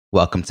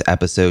Welcome to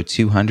episode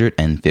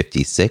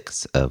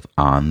 256 of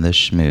On the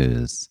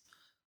Schmooze.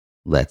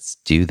 Let's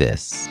do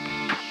this.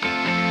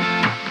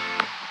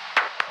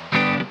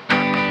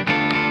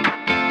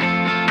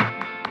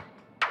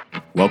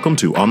 Welcome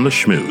to On the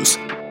Schmooze,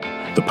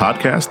 the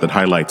podcast that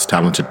highlights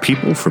talented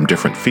people from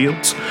different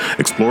fields,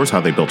 explores how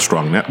they built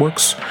strong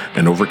networks,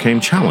 and overcame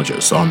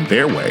challenges on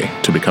their way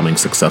to becoming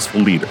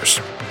successful leaders.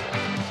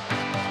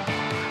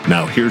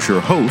 Now here's your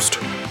host,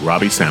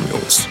 Robbie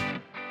Samuels.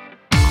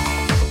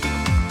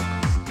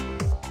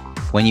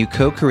 When you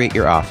co-create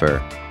your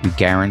offer, you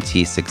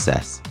guarantee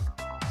success.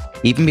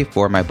 Even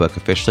before my book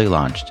officially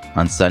launched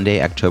on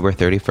Sunday, October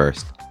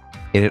 31st,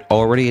 it had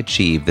already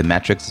achieved the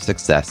metrics of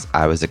success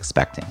I was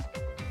expecting.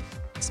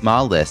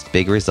 Small list,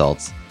 big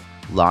results.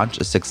 Launch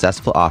a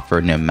successful offer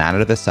no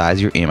matter the size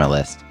of your email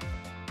list.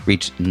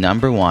 Reach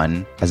number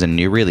one as a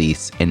new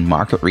release in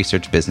market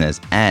research business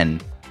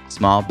and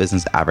small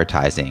business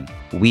advertising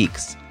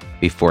weeks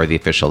before the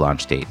official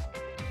launch date.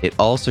 It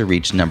also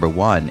reached number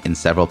one in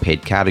several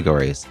paid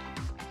categories: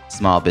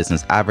 small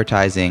business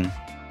advertising,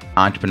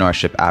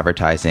 entrepreneurship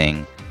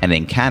advertising, and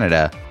in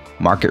Canada,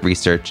 market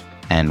research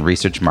and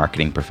research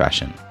marketing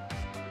profession.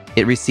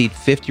 It received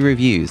 50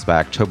 reviews by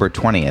October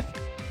 20th,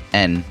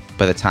 and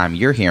by the time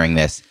you're hearing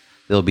this,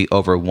 there'll be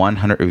over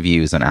 100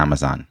 reviews on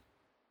Amazon.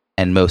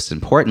 And most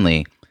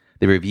importantly,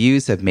 the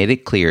reviews have made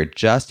it clear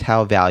just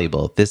how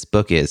valuable this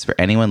book is for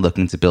anyone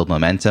looking to build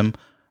momentum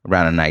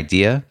around an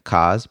idea,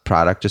 cause,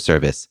 product, or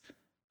service.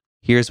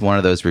 Here's one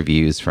of those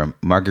reviews from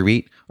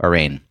Marguerite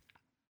Orain.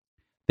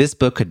 This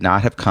book could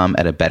not have come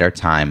at a better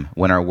time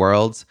when our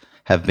worlds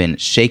have been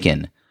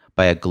shaken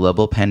by a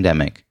global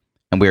pandemic,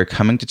 and we are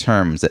coming to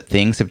terms that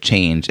things have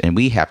changed and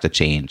we have to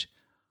change.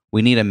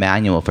 We need a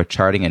manual for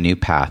charting a new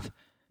path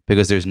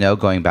because there's no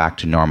going back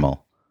to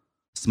normal.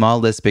 Small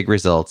List, Big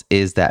Results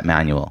is that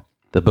manual.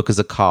 The book is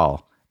a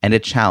call and a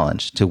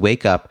challenge to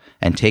wake up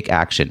and take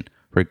action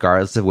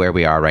regardless of where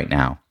we are right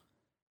now.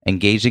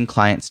 Engaging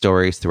client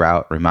stories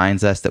throughout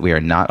reminds us that we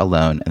are not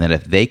alone and that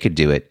if they could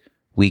do it,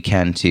 we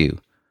can too.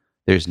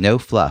 There's no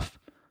fluff,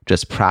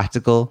 just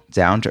practical,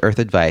 down-to-earth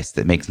advice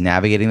that makes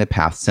navigating the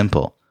path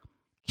simple.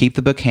 Keep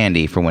the book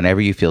handy for whenever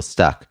you feel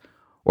stuck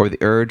or the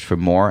urge for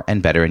more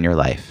and better in your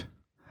life.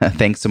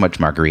 Thanks so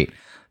much, Marguerite.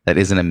 That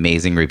is an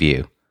amazing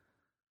review.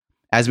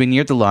 As we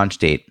neared the launch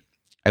date,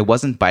 I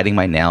wasn't biting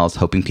my nails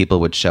hoping people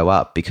would show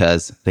up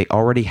because they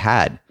already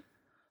had.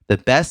 The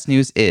best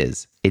news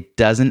is it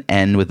doesn't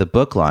end with the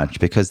book launch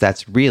because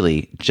that's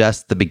really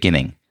just the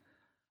beginning.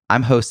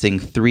 I'm hosting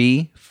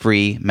 3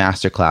 free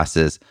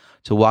masterclasses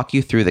to walk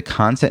you through the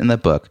content in the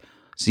book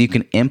so you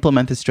can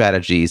implement the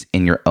strategies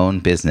in your own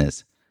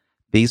business.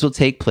 These will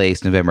take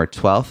place November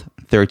 12th,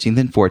 13th,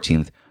 and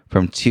 14th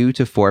from 2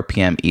 to 4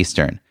 p.m.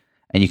 Eastern,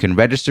 and you can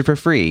register for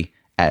free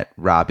at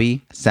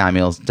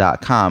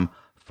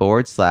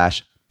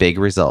robbiesamuels.com/big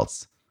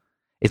results.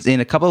 It's in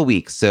a couple of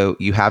weeks, so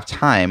you have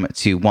time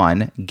to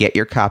 1, get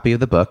your copy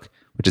of the book,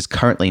 which is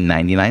currently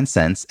 99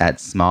 cents at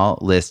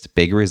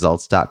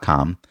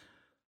smalllistbigresults.com.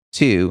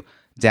 2,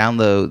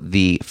 download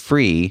the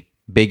free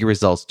Big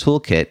Results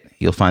Toolkit.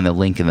 You'll find the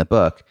link in the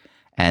book.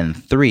 And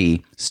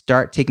 3,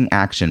 start taking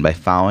action by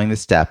following the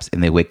steps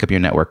in the Wake Up Your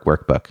Network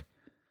workbook.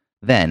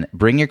 Then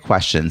bring your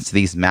questions to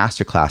these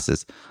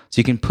masterclasses so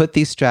you can put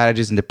these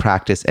strategies into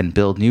practice and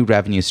build new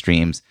revenue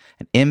streams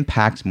and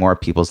impact more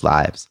people's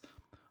lives.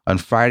 On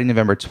Friday,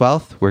 November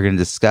 12th, we're going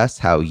to discuss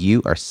how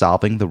you are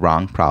solving the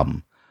wrong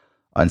problem.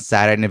 On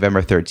Saturday,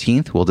 November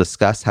 13th, we'll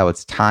discuss how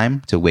it's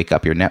time to wake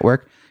up your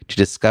network to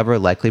discover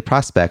likely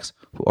prospects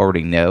who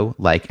already know,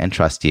 like, and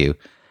trust you.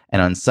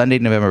 And on Sunday,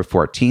 November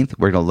 14th,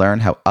 we're going to learn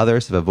how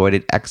others have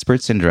avoided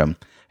expert syndrome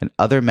and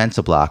other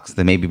mental blocks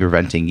that may be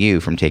preventing you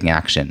from taking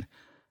action.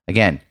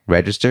 Again,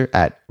 register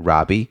at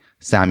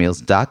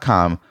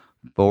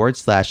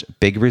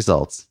robbiesamuels.com/big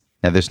results.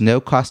 Now, there's no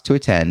cost to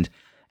attend.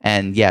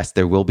 And yes,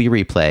 there will be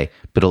replay,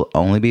 but it'll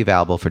only be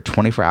available for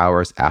 24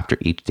 hours after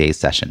each day's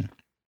session.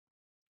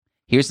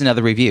 Here's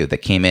another review that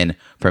came in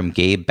from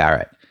Gabe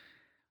Barrett.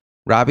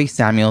 Robbie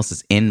Samuels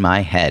is in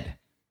my head.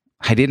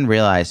 I didn't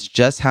realize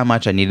just how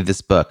much I needed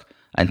this book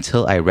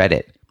until I read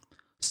it.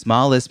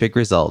 Small List, Big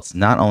Results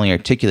not only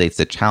articulates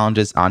the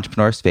challenges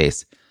entrepreneurs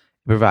face, it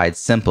provides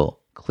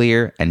simple,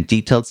 clear, and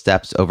detailed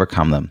steps to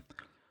overcome them.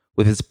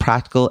 With his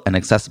practical and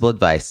accessible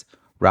advice,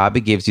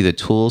 Robbie gives you the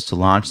tools to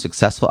launch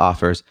successful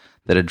offers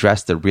that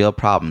address the real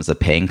problems of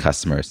paying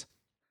customers.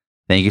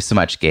 Thank you so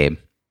much, Gabe.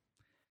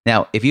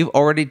 Now, if you've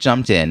already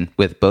jumped in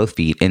with both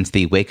feet into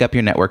the Wake Up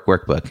Your Network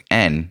workbook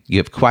and you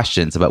have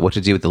questions about what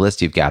to do with the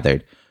list you've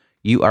gathered,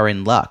 you are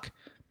in luck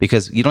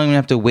because you don't even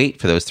have to wait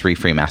for those 3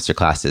 free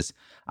masterclasses.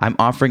 I'm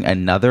offering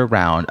another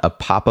round of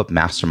pop-up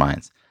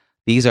masterminds.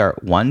 These are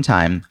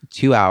one-time,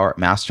 2-hour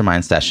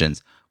mastermind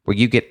sessions where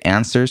you get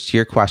answers to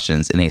your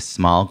questions in a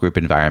small group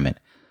environment.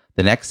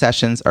 The next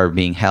sessions are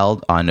being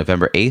held on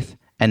November 8th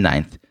and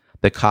 9th.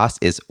 The cost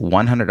is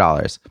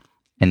 $100,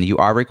 and you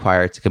are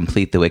required to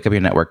complete the Wake Up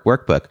Your Network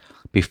workbook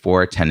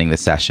before attending the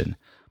session.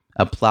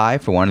 Apply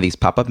for one of these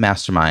pop-up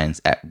masterminds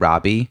at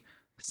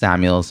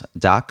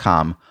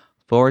robbiesamuels.com/big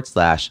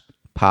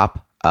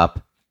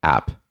pop-up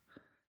app.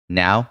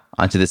 Now,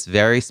 onto this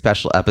very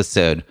special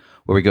episode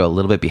where we go a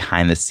little bit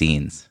behind the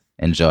scenes.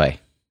 Enjoy.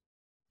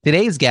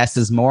 Today's guest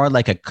is more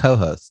like a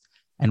co-host,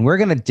 and we're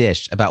going to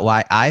dish about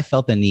why I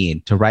felt the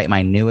need to write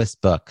my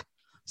newest book,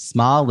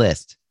 Small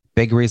List,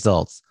 Big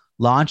Results,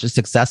 Launch a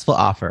Successful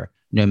Offer,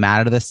 no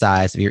matter the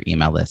size of your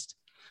email list.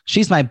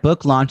 She's my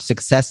book launch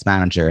success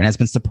manager and has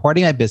been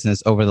supporting my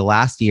business over the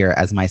last year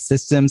as my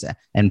systems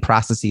and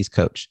processes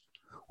coach.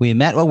 We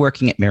met while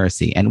working at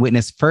Miracy and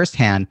witnessed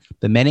firsthand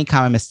the many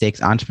common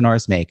mistakes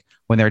entrepreneurs make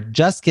when they're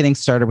just getting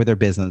started with their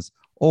business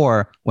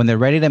or when they're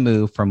ready to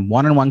move from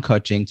one-on-one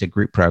coaching to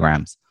group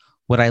programs.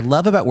 What I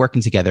love about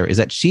working together is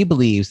that she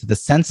believes that the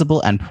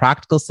sensible and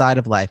practical side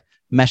of life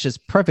meshes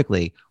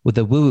perfectly with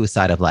the woo-woo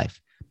side of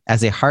life.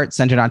 As a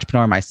heart-centered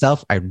entrepreneur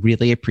myself, I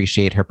really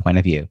appreciate her point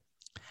of view.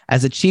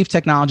 As a chief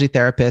technology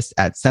therapist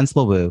at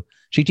Sensible Woo,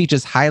 she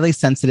teaches highly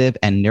sensitive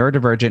and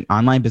neurodivergent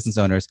online business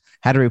owners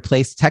how to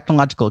replace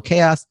technological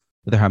chaos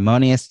with a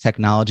harmonious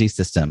technology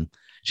system.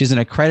 She's an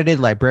accredited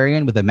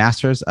librarian with a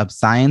Master's of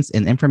Science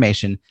in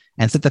Information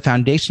and set the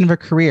foundation of her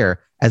career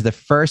as the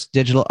first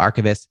digital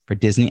archivist for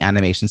Disney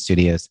Animation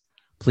Studios.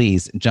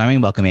 Please join me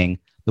in welcoming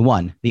the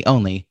one, the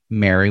only,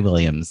 Mary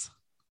Williams.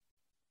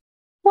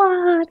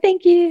 Wow,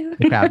 thank you.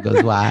 The crowd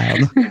goes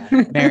wild.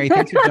 Mary,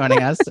 thanks for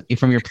joining us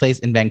from your place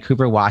in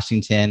Vancouver,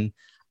 Washington.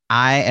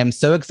 I am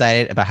so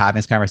excited about having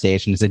this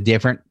conversation. It's a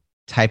different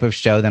type of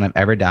show than I've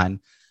ever done,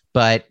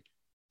 but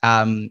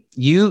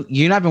you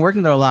and I've been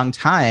working there a long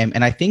time,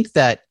 and I think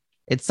that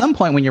at some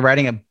point when you're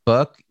writing a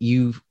book,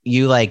 you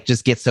like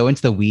just get so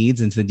into the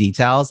weeds, into the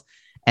details,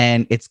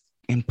 and it's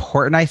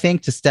important, I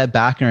think, to step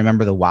back and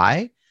remember the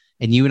why.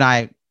 And you and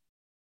I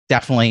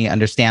definitely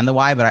understand the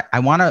why, but I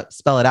want to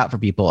spell it out for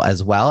people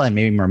as well, and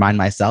maybe remind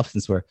myself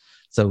since we're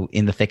so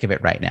in the thick of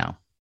it right now.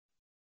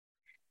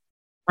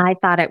 I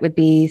thought it would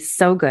be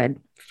so good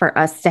for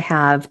us to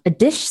have a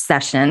dish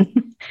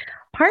session,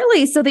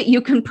 partly so that you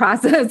can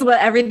process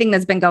everything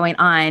that's been going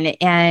on.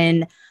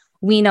 And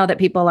we know that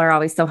people are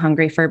always so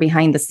hungry for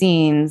behind the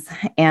scenes.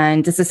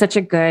 And this is such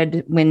a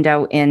good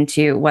window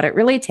into what it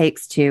really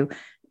takes to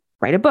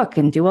write a book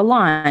and do a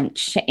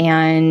launch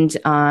and,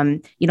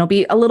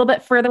 be a little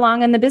bit further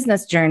along in the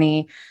business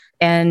journey.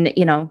 And,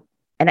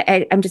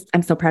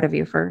 I'm so proud of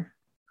you for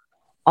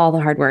all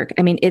the hard work.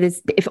 I mean, it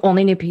is, if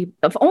only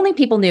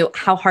people knew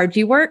how hard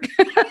you work.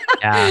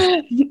 Yeah.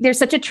 There's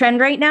such a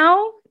trend right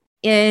now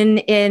in,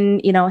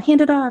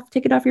 hand it off,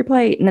 take it off your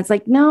plate. And it's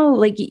like, no,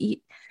 like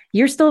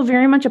you're still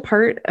very much a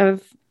part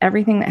of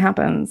everything that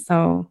happens.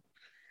 So,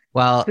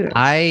 well,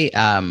 I've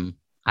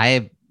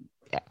made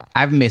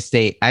every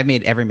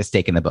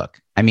mistake in the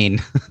book. I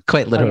mean,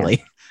 quite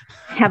literally.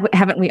 Oh, yeah.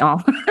 Haven't we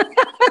all?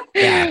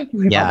 Yeah.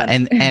 Yeah.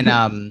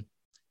 And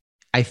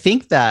I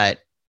think that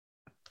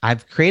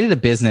I've created a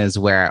business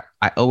where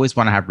I always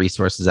want to have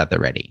resources at the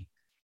ready.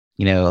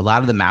 A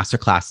lot of the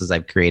masterclasses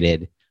I've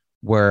created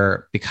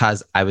were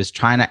because I was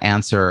trying to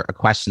answer a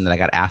question that I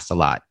got asked a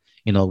lot.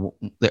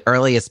 The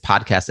earliest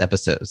podcast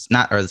episodes,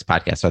 not earliest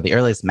podcast, or the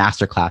earliest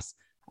masterclass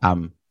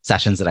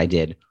sessions that I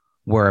did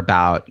were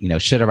about,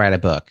 should I write a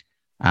book?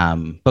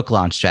 Book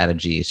launch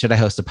strategies? Should I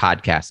host a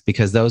podcast?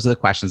 Because those are the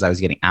questions I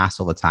was getting asked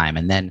all the time.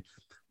 And then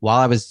while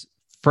I was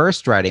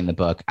first writing the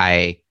book,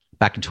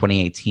 back in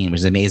 2018,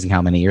 which is amazing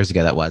how many years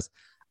ago that was,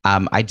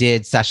 I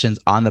did sessions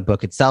on the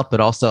book itself, but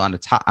also on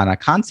a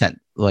content.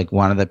 Like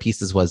one of the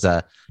pieces was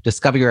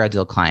Discover Your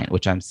Ideal Client,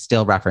 which I'm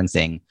still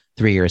referencing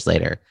 3 years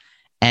later.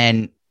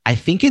 And I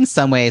think in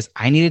some ways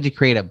I needed to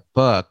create a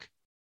book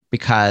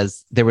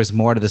because there was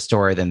more to the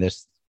story than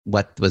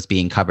what was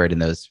being covered in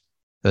those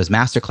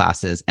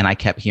masterclasses. And I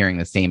kept hearing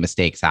the same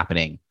mistakes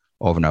happening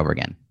over and over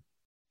again.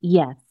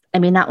 Yes. I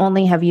mean, not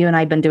only have you and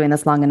I been doing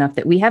this long enough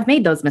that we have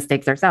made those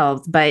mistakes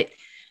ourselves, but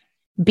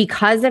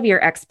because of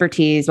your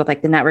expertise with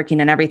like the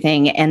networking and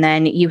everything, and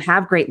then you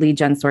have great lead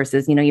gen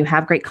sources, you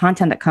have great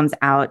content that comes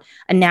out.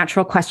 A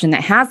natural question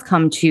that has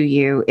come to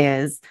you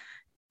is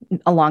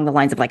along the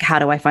lines of like, how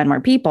do I find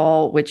more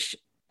people? Which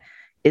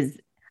is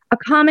a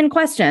common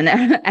question.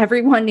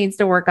 Everyone needs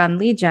to work on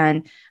lead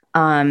gen.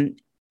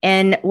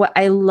 And what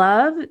I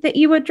love that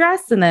you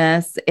address in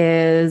this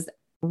is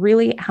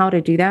really how to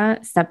do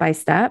that step by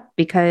step,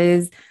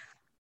 because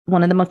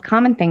one of the most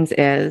common things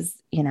is,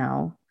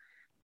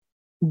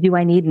 do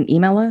I need an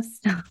email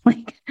list?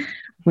 Like,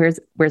 where's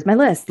my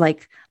list?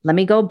 Like, let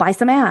me go buy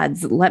some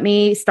ads. Let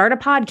me start a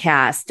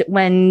podcast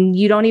when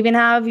you don't even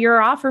have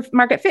your offer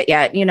market fit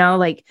yet.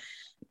 Like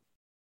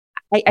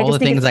I all just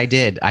the think things I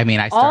did. I mean,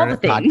 I started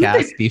a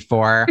podcast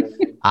before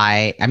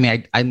I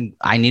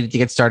needed to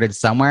get started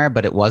somewhere,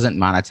 but it wasn't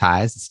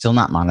monetized. It's still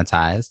not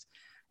monetized.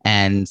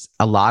 And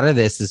a lot of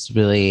this is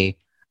really,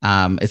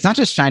 it's not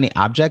just shiny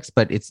objects,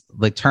 but it's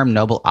the term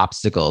noble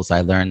obstacles. I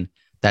learned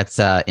that's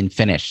in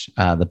Finnish,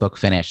 the book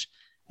Finnish.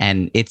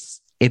 And it's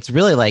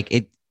really like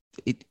it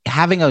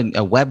having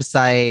a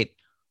website,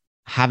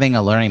 having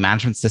a learning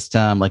management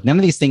system, like none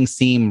of these things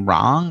seem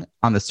wrong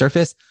on the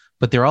surface,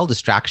 but they're all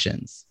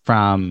distractions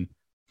from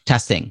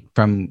testing,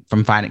 from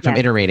finding, from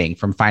iterating,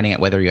 from finding out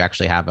whether you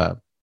actually have a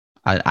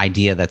an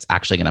idea that's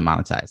actually going to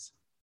monetize.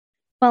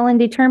 Well, in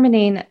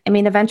determining, I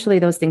mean, eventually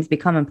those things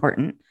become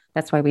important.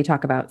 That's why we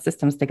talk about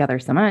systems together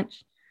so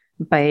much.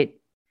 But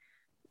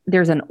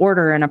there's an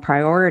order and a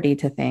priority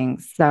to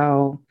things.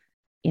 So,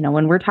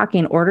 when we're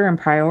talking order and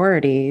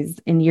priorities,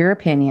 in your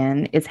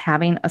opinion, is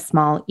having a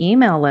small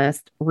email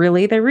list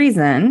really the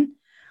reason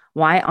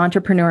why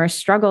entrepreneurs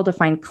struggle to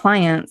find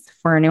clients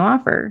for a new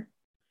offer?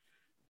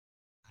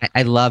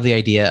 I love the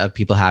idea of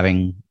people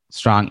having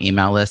strong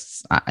email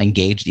lists,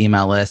 engaged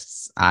email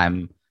lists.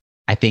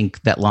 I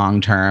think that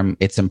long term,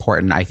 it's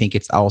important. I think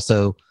it's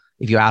also,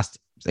 if you ask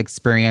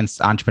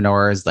experienced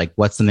entrepreneurs, like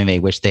what's something they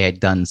wish they had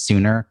done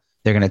sooner,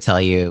 they're going to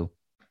tell you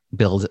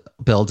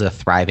build a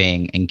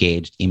thriving,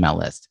 engaged email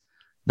list.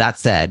 That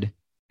said,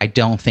 I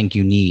don't think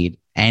you need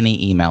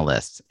any email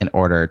list in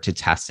order to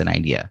test an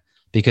idea,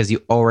 because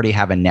you already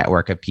have a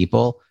network of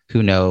people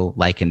who know,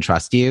 like, and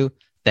trust you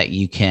that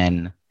you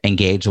can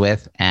engage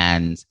with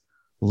and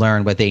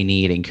learn what they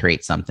need and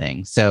create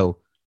something. So,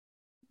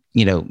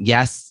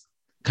 yes,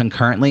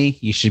 concurrently,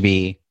 you should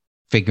be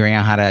figuring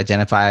out how to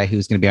identify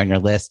who's going to be on your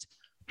list,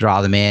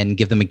 draw them in,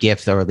 give them a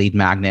gift or a lead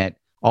magnet,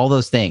 all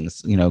those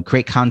things,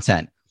 create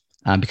content,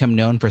 become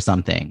known for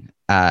something.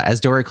 As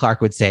Dory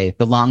Clark would say,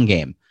 the long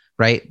game,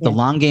 right? Yeah. The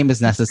long game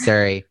is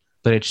necessary,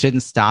 but it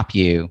shouldn't stop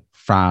you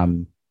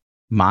from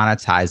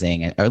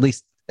monetizing, or at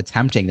least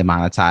attempting to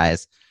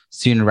monetize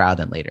sooner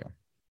rather than later.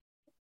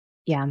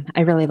 Yeah,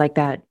 I really like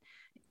that.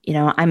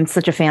 I'm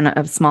such a fan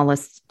of small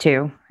lists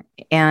too.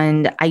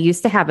 And I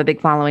used to have a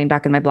big following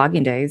back in my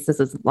blogging days. This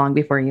is long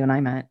before you and I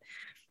met.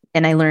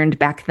 And I learned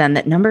back then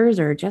that numbers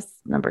are just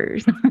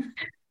numbers.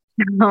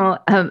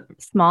 A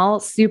small,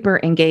 super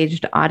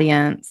engaged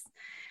audience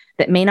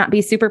that may not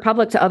be super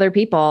public to other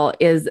people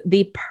is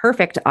the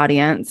perfect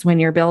audience when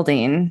you're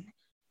building,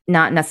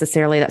 not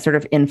necessarily that sort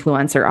of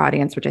influencer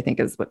audience, which I think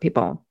is what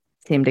people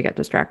seem to get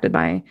distracted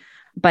by.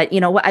 But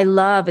what I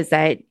love is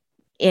that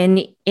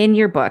in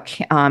your book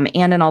and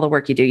in all the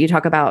work you do, you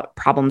talk about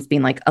problems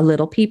being like a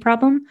little p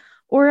problem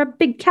or a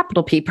big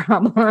capital P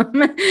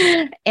problem.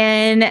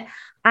 And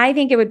I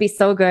think it would be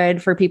so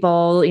good for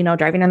people,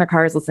 driving in their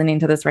cars, listening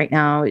to this right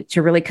now,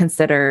 to really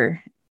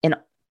consider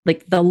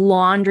like the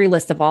laundry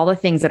list of all the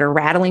things that are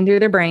rattling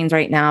through their brains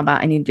right now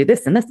about, I need to do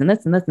this and this and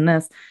this and this and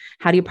this.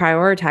 How do you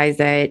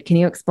prioritize it? Can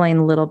you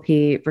explain little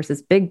p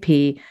versus big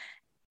P?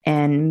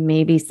 And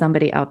maybe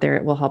somebody out there,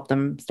 it will help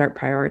them start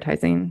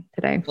prioritizing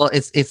today. Well,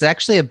 it's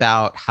actually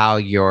about how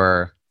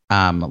your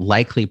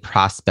likely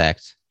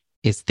prospect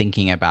is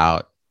thinking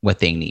about what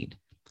they need.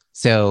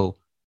 So,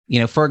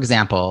 for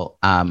example,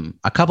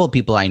 a couple of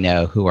people I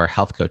know who are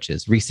health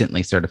coaches,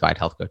 recently certified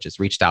health coaches,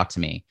 reached out to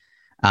me.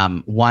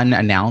 One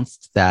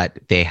announced that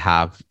they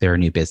have their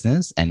new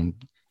business, and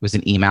it was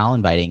an email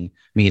inviting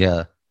me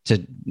to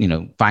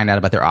find out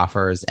about their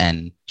offers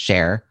and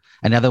share.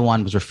 Another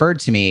one was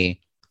referred to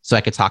me so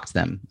I could talk to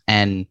them.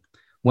 And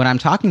when I'm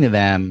talking to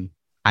them,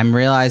 I'm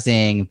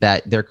realizing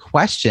that their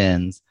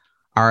questions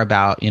are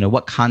about,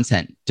 what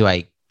content do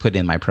I put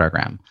in my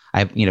program?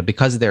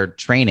 Because of their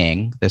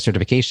training, their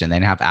certification, they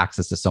have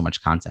access to so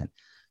much content.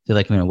 They're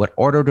like, what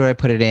order do I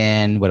put it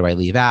in? What do I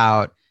leave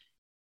out?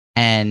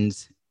 And,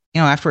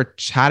 after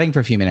chatting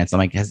for a few minutes, I'm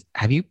like,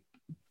 have you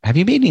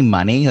made any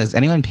money? Has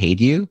anyone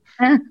paid you?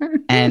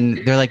 And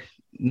they're like,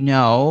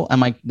 no. I'm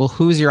like, well,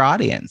 who's your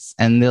audience?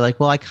 And they're like,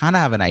 well, I kind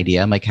of have an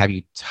idea. I'm like, have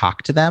you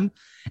talked to them?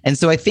 And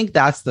so I think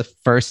that's the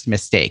first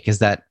mistake, is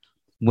that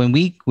when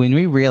we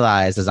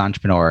realize as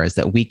entrepreneurs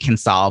that we can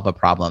solve a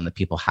problem that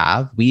people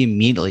have, we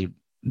immediately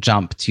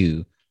jump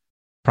to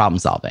problem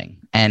solving.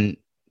 And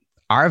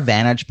our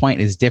vantage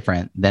point is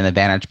different than the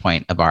vantage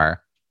point of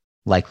our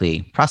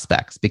likely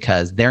prospects,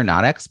 because they're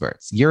not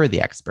experts. You're the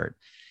expert.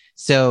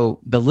 So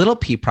the little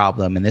p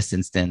problem in this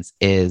instance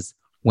is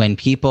when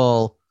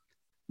people,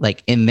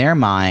 like, in their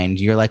mind,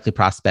 your likely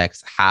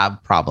prospects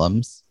have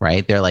problems,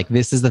 right? They're like,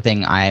 this is the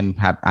thing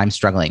I'm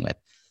struggling with.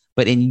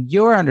 But in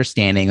your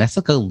understanding, that's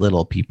like a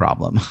little p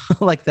problem.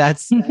 Like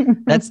that's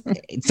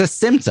it's a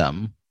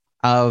symptom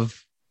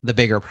of the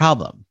bigger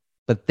problem,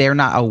 but they're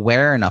not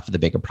aware enough of the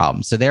bigger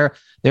problem. So they're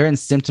in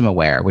symptom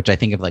aware, which I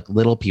think of like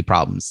little p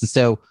problems. And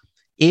so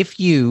if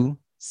you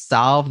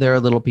solve their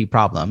little p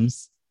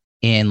problems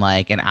in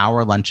like an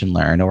hour lunch and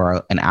learn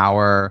or an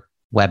hour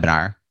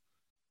webinar,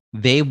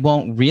 they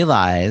won't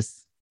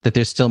realize that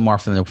there's still more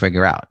for them to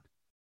figure out.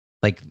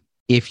 Like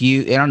I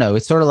don't know,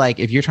 it's sort of like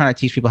if you're trying to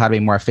teach people how to be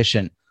more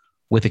efficient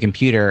with a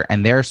computer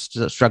and they're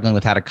struggling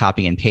with how to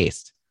copy and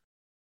paste.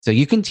 So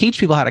you can teach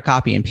people how to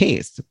copy and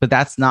paste, but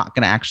that's not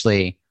going to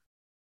actually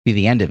be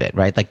the end of it,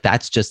 right? Like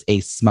that's just a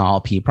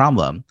small p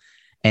problem.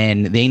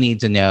 And they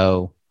need to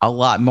know a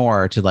lot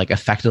more to like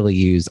effectively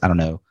use, I don't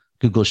know,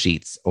 Google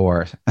Sheets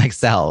or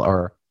Excel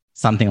or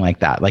something like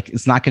that. Like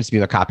it's not going to be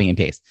about copying and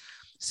paste.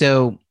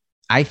 So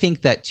I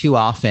think that too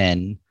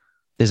often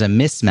there's a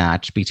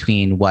mismatch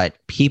between what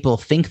people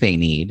think they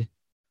need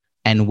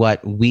and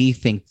what we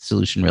think the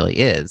solution really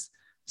is.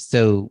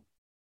 So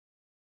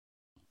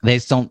they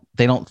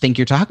don't think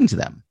you're talking to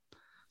them.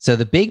 So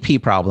the big P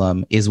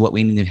problem is what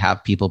we need to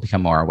have people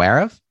become more aware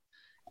of.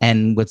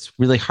 And what's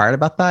really hard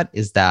about that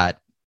is that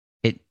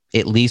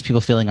it leaves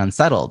people feeling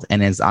unsettled.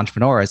 And as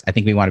entrepreneurs, I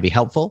think we want to be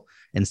helpful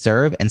and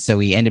serve. And so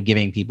we end up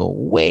giving people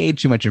way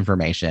too much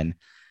information,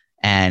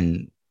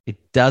 and it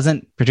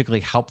doesn't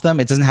particularly help them.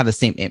 It doesn't have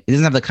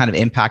the kind of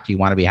impact you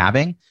want to be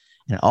having.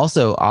 And it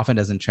also often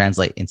doesn't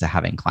translate into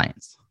having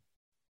clients.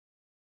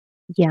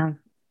 Yeah,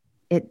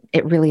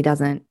 it really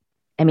doesn't.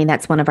 I mean,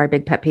 that's one of our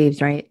big pet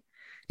peeves, right?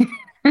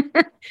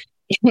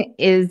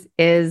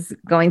 is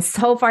going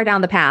so far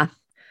down the path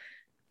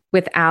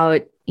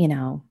without,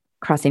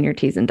 crossing your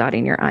T's and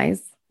dotting your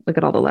I's. Look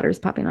at all the letters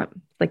popping up.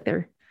 Like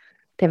they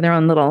have their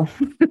own little,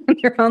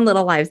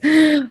 lives.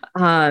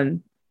 I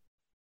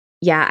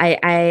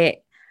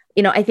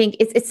think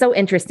it's so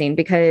interesting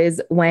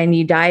because when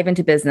you dive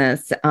into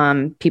business,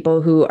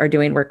 people who are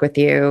doing work with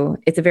you,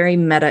 it's a very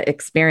meta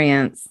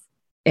experience.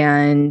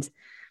 And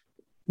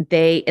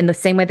they, in the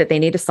same way that they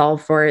need to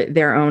solve for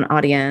their own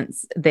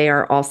audience, they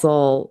are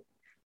also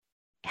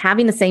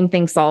having the same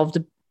thing solved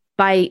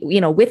by,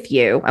 with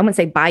you. I wouldn't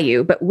say by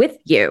you, but with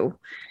you,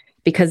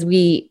 because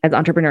we as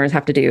entrepreneurs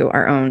have to do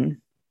our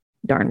own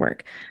darn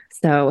work.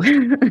 So,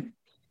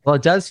 well,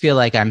 it does feel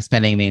like I'm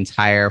spending the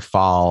entire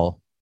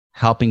fall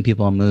helping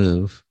people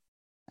move.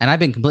 And I've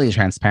been completely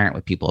transparent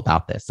with people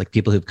about this, like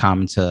people who've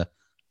come to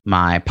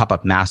my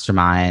pop-up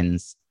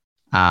masterminds,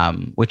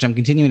 which I'm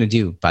continuing to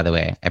do, by the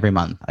way, every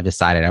month. I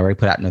already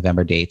put out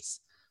November dates.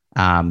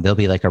 They'll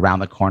be like around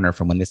the corner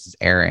from when this is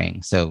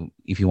airing. So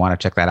if you want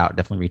to check that out,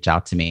 definitely reach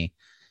out to me.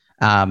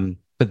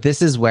 But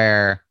this is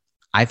where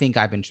I think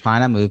I've been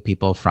trying to move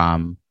people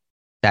from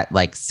that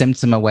like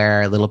symptom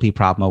aware, little p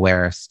problem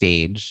aware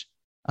stage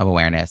of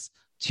awareness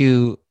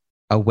to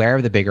aware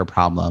of the bigger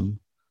problem,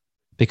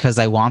 because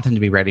I want them to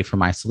be ready for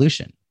my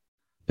solution.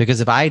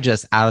 Because if I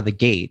just out of the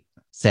gate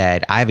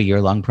said, I have a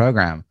year-long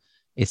program,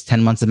 it's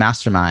 10 months of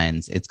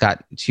masterminds, it's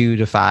got 2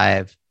 to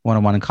 5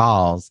 one-on-one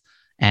calls,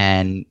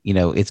 and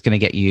it's going to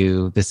get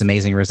you this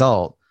amazing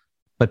result.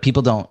 But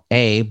people don't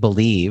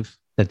believe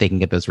that they can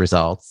get those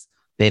results.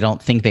 They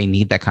don't think they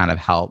need that kind of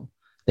help.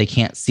 They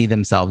can't see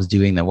themselves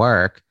doing the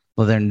work.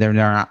 Well, then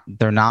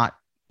they're not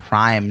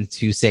primed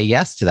to say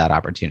yes to that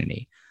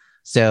opportunity.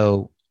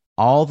 So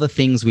all the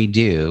things we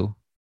do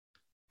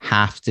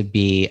have to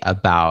be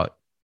about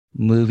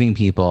moving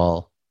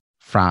people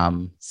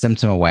from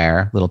symptom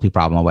aware, little p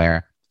problem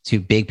aware, to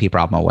big P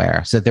problem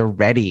aware. So they're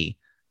ready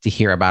to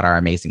hear about our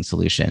amazing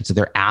solution. So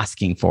they're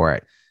asking for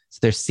it. So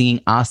they're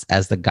seeing us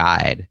as the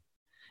guide.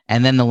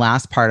 And then the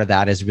last part of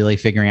that is really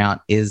figuring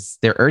out, is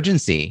their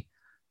urgency,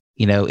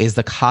 is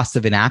the cost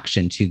of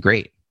inaction too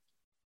great?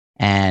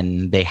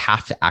 And they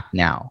have to act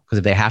now. Because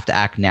if they have to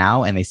act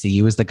now and they see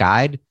you as the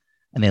guide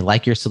and they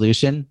like your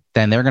solution,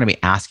 then they're going to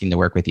be asking to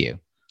work with you.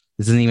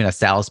 This isn't even a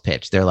sales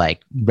pitch. They're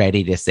like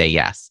ready to say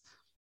yes.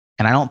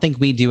 And I don't think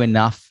we do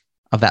enough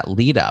of that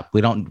lead up.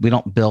 We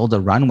don't build a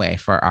runway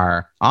for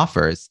our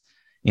offers,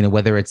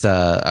 whether it's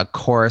a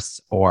course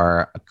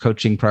or a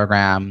coaching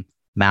program,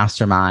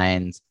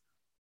 masterminds,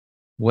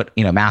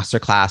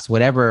 masterclass,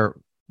 whatever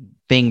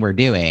thing we're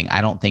doing. I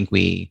don't think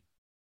we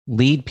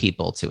lead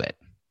people to it.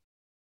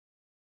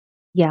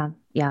 Yeah.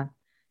 Yeah.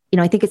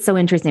 I think it's so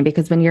interesting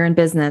because when you're in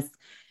business,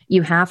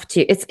 you have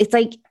to, it's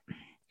like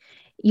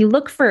you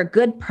look for a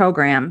good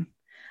program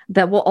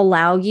that will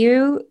allow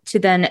you to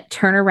then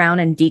turn around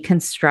and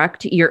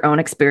deconstruct your own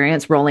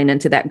experience rolling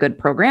into that good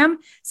program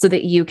so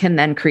that you can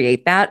then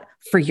create that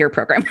for your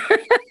program.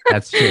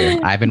 That's true.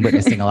 I've been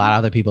witnessing a lot of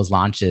other people's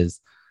launches.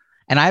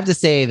 And I have to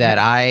say that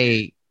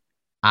I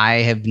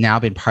have now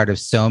been part of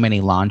so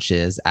many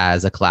launches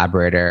as a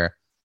collaborator,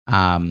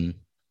 as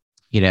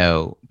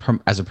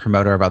a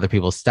promoter of other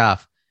people's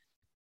stuff,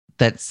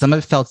 that some of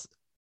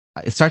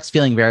it starts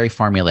feeling very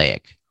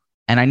formulaic.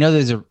 And I know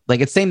it's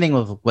the same thing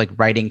with like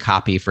writing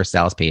copy for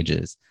sales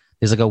pages.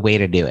 There's like a way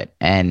to do it.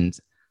 And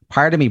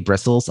part of me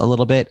bristles a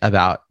little bit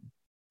about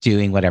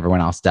doing what everyone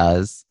else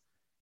does.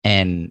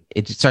 And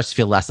it starts to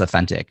feel less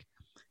authentic.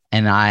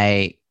 And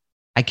I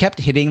kept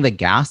hitting the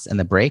gas and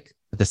the brake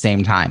at the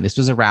same time. This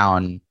was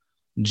around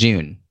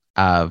June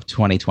of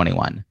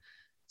 2021.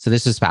 So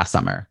this was past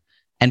summer.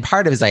 And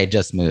part of it is I had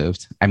just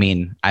moved. I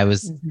mean, I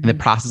was in the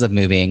process of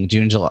moving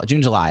June,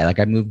 July, like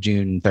I moved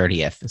June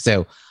 30th.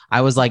 So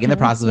I was like in the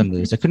process of a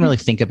move. So I couldn't really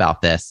think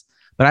about this,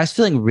 but I was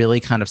feeling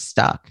really kind of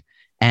stuck.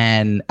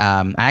 And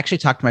I actually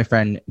talked to my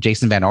friend,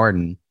 Jason Van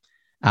Orden.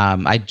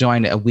 I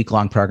joined a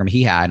week-long program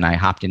he had, and I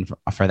hopped in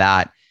for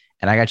that.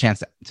 And I got a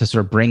chance to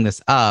sort of bring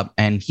this up.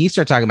 And he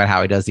started talking about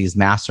how he does these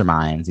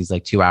masterminds, these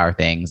like 2-hour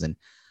things. And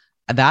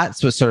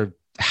that's what sort of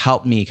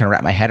helped me kind of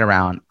wrap my head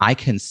around, I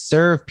can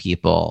serve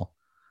people,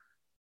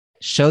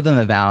 show them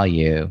the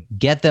value,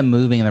 get them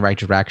moving in the right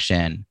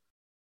direction.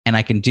 And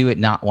I can do it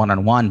not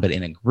one-on-one, but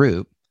in a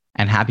group,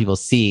 and have people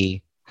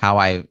see how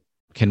I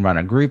can run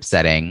a group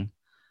setting.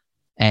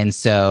 And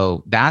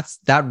so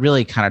that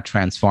really kind of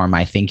transformed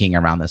my thinking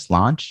around this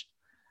launch.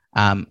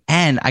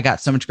 And I got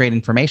so much great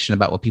information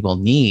about what people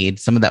need.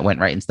 Some of that went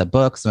right into the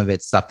book. Some of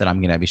it's stuff that I'm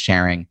going to be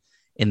sharing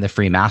in the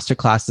free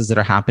masterclasses that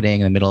are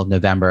happening in the middle of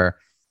November.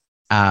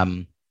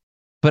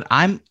 But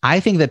I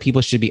think that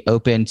people should be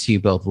open to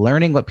both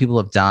learning what people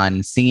have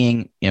done,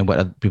 seeing what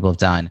other people have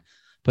done,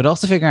 but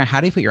also figuring out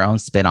how do you put your own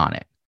spin on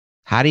it?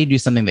 How do you do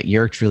something that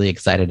you're truly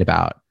excited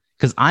about?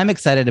 Because I'm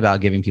excited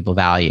about giving people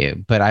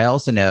value, but I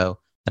also know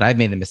that I've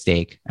made the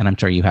mistake, and I'm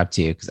sure you have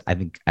too, because I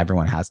think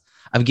everyone has,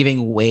 of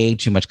giving way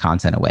too much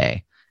content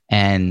away,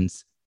 and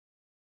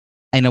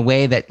in a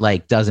way that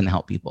like doesn't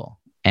help people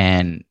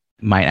and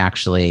might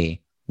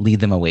actually lead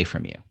them away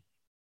from you.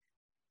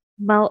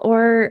 Well,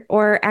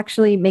 or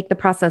actually make the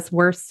process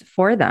worse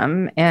for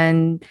them.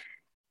 And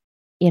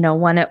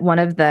one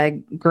of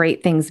the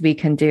great things we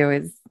can do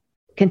is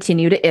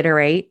continue to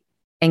iterate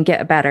and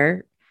get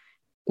better,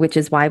 which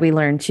is why we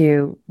learn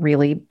to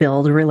really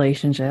build a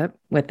relationship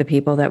with the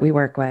people that we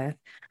work with.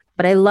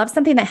 But I love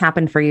something that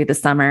happened for you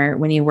this summer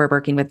when you were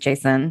working with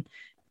Jason.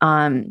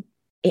 Well,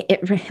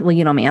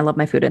 you know me, I love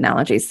my food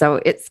analogies.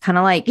 So it's kind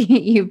of like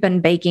you've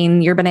been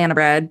baking your banana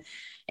bread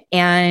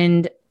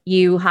and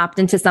you hopped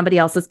into somebody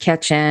else's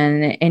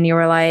kitchen and you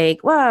were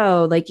like,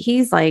 whoa, like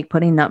he's like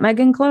putting nutmeg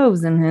and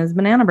cloves in his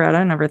banana bread.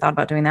 I never thought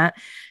about doing that.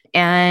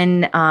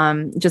 And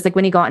just like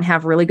when you go out and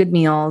have really good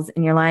meals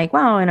and you're like,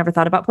 wow, I never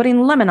thought about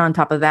putting lemon on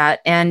top of that.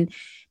 And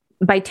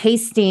by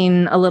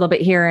tasting a little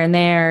bit here and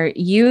there,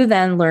 you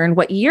then learn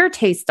what your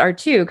tastes are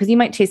too. Because you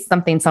might taste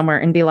something somewhere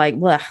and be like,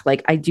 blech,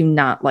 like I do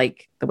not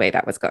like the way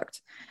that was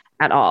cooked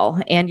at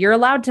all. And you're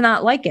allowed to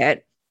not like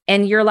it.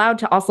 And you're allowed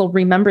to also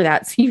remember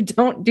that so you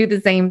don't do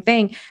the same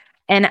thing.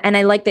 And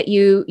I like that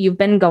you've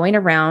been going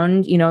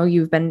around,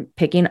 you've been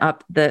picking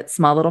up the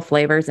small little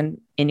flavors and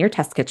in your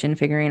test kitchen,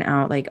 figuring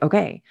out like,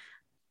 okay.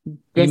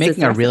 You're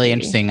making a really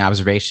interesting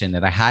observation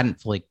that I hadn't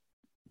fully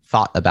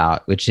thought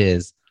about, which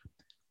is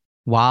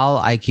while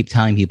I keep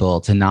telling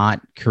people to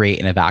not create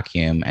in a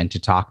vacuum and to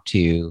talk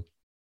to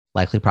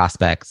likely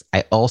prospects,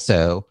 I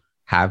also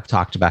have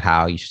talked about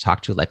how you should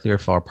talk to likely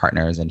referral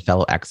partners and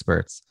fellow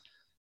experts.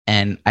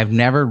 And I've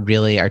never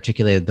really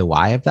articulated the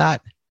why of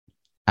that.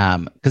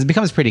 Because it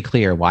becomes pretty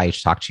clear why you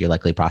should talk to your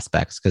likely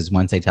prospects. Because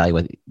once they tell you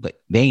what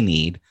they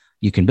need,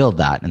 you can build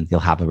that and you'll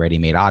have a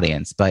ready-made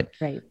audience. But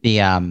right.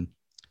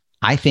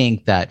 I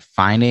think that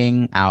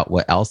finding out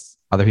what else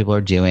other people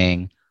are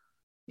doing,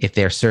 if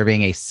they're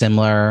serving a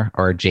similar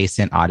or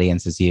adjacent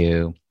audience as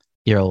you,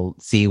 you'll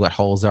see what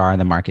holes there are in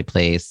the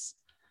marketplace.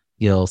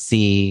 You'll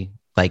see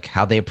like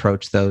how they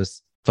approach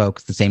those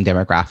folks, the same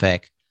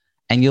demographic,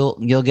 and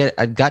you'll get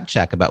a gut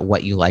check about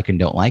what you like and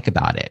don't like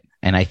about it.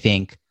 And I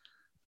think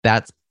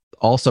that's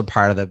also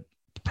part of the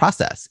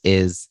process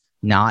is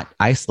not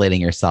isolating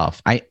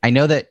yourself. I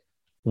know that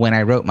when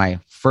I wrote my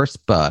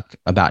first book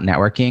about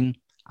networking,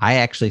 I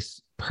actually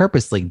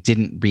purposely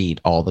didn't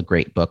read all the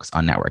great books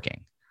on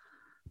networking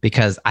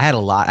because I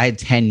had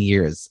 10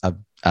 years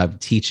of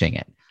teaching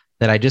it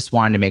that I just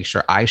wanted to make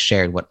sure I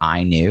shared what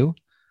I knew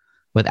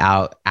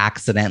without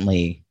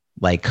accidentally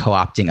like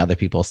co-opting other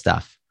people's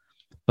stuff.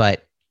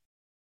 But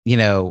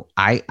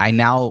I'm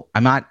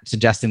not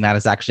suggesting that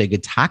is actually a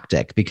good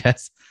tactic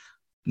because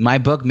my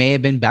book may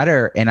have been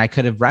better and I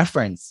could have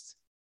referenced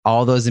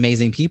all those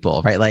amazing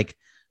people, right? Like,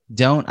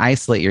 don't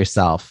isolate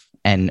yourself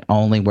and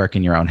only work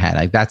in your own head.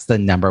 Like, that's the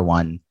number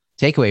one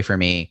takeaway for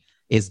me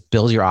is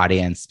build your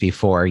audience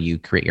before you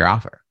create your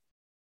offer.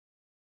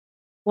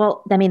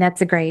 Well, I mean,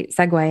 that's a great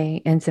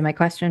segue into my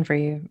question for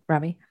you,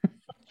 Robbie.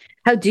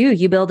 How do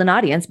you build an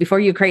audience before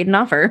you create an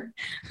offer?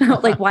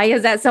 Like, why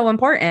is that so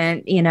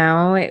important?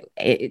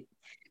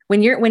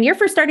 When you're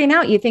first starting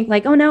out, you think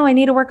like, oh no, I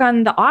need to work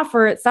on the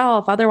offer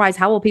itself. Otherwise,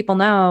 how will people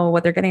know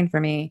what they're getting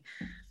from me?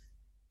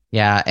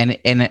 Yeah.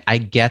 And I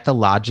get the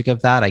logic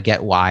of that. I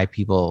get why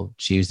people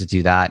choose to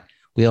do that.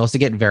 We also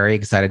get very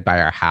excited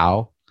by our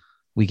how.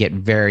 We get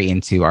very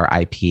into our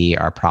IP,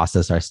 our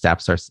process, our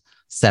steps, our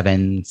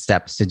 7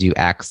 steps to do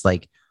X.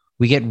 Like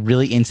we get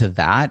really into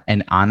that.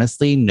 And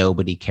honestly,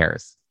 nobody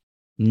cares.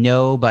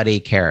 Nobody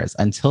cares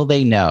until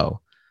they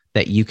know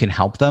that you can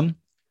help them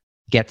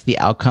get to the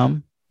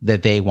outcome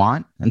that they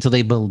want, until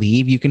they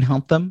believe you can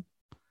help them.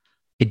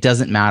 It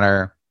doesn't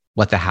matter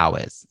what the how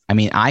is. I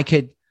mean, I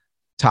could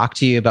talk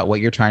to you about what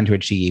you're trying to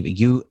achieve.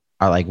 You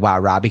are like, wow,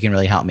 Robbie can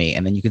really help me.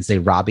 And then you can say,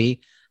 Robbie,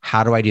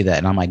 how do I do that?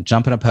 And I'm like,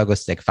 jump in a pogo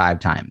stick 5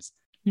 times.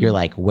 You're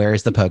like,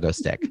 where's the pogo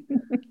stick?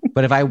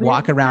 But if I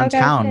walk around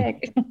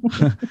town,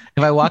 if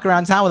I walk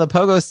around town with a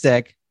pogo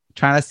stick,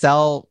 trying to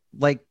sell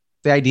like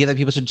the idea that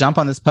people should jump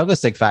on this pogo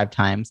stick 5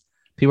 times,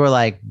 people are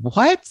like,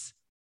 what?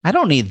 I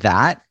don't need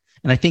that.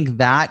 And I think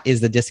that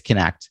is the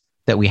disconnect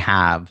that we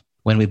have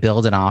when we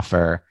build an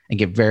offer and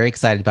get very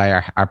excited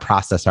by our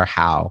process, our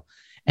how.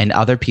 And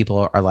other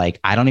people are like,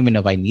 I don't even know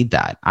if I need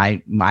that.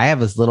 I have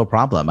this little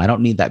problem. I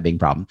don't need that big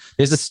problem.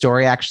 There's a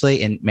story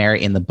actually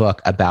in the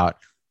book about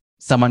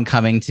someone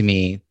coming to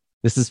me.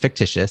 This is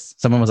fictitious.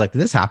 Someone was like, did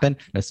this happen?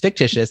 No, it's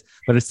fictitious.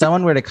 But if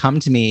someone were to come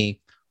to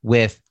me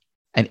with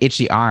an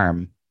itchy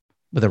arm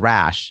with a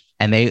rash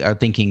and they are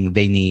thinking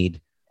they need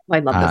I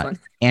love this one.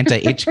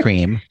 anti-itch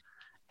cream,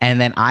 and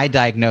then I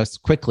diagnose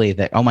quickly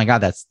that, oh my God,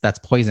 that's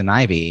poison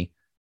ivy.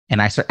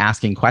 And I start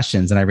asking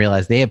questions and I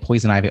realize they have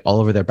poison ivy all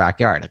over their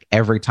backyard. Like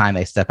every time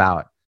they step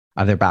out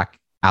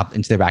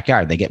into their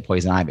backyard, they get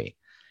poison ivy.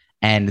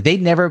 And they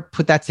never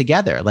put that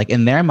together. Like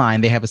in their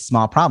mind, they have a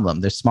small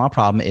problem. Their small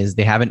problem is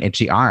they have an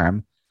itchy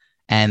arm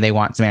and they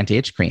want some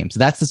anti-itch cream. So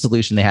that's the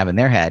solution they have in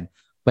their head.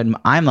 But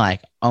I'm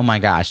like, oh my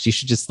gosh, you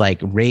should just like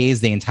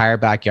raise the entire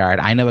backyard.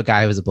 I know a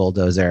guy who's a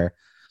bulldozer.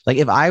 Like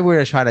if I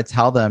were to try to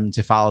tell them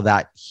to follow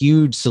that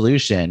huge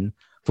solution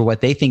for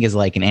what they think is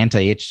like an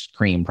anti-itch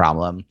cream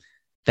problem,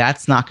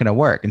 that's not going to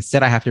work.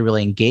 Instead, I have to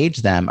really engage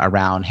them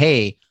around,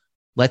 hey,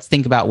 let's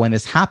think about when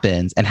this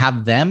happens and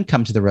have them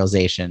come to the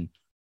realization,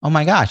 oh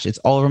my gosh, it's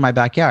all over my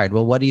backyard.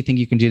 Well, what do you think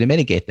you can do to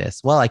mitigate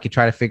this? Well, I could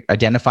try to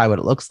identify what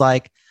it looks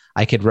like.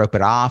 I could rope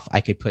it off.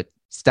 I could put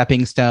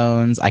stepping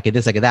stones. I could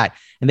this, I could that.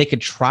 And they could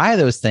try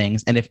those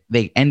things. And if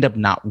they end up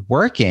not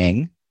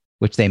working,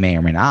 which they may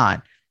or may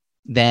not,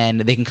 then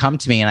they can come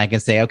to me and I can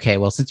say, okay,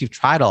 well, since you've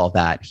tried all of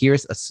that,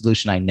 here's a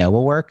solution I know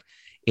will work.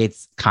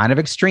 It's kind of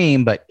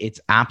extreme, but it's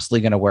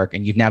absolutely going to work.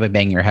 And you've now been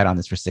banging your head on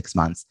this for 6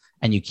 months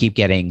and you keep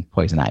getting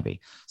poison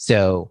ivy.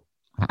 So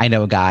I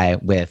know a guy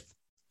with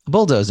a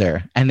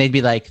bulldozer and they'd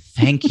be like,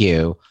 thank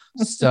you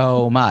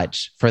so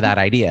much for that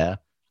idea.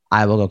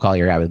 I will go call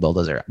your guy with a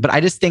bulldozer. But I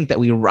just think that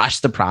we rush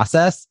the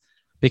process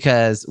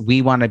because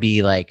we want to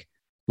be like,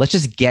 let's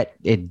just get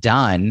it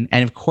done.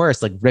 And of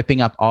course, like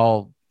ripping up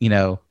all,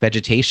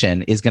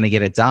 vegetation is going to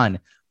get it done.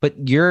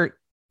 But your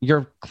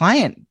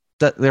client,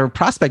 their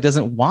prospect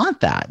doesn't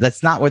want that.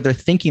 That's not what they're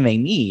thinking they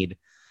need.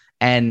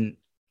 And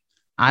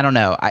I don't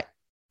know.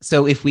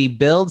 So if we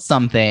build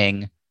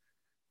something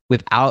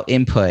without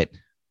input,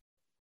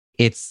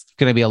 it's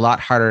going to be a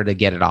lot harder to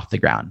get it off the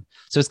ground.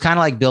 So it's kind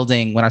of like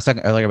building, when I was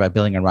talking earlier about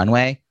building a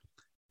runway,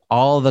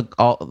 all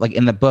like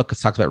in the book, it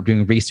talks about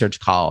doing research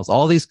calls.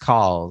 All these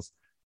calls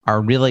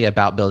are really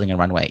about building a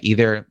runway,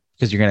 either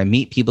because you're going to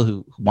meet people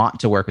who want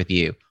to work with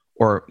you,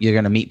 or you're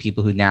going to meet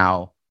people who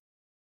now,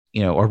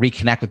 or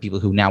reconnect with people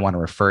who now want to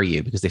refer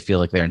you because they feel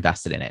like they're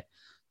invested in it.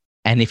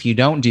 And if you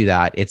don't do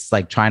that, it's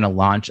like trying to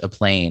launch a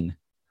plane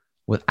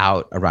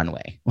without a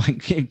runway.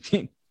 Like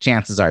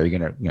chances are you're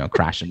going to,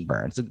 crash and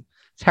burn. It's a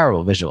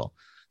terrible visual.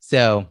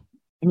 So,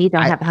 and you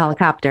don't have a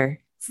helicopter.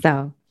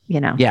 So,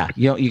 Yeah,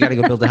 you got to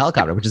go build a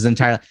helicopter, which is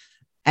entirely.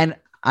 And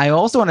I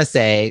also want to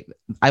say,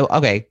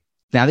 okay,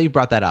 now that you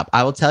brought that up,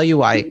 I will tell you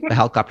why the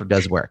helicopter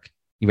does work.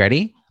 You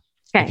ready?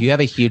 Okay. If you have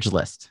a huge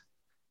list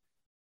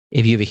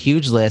with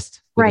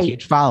a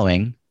huge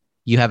following,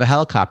 you have a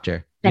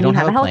helicopter. Then you don't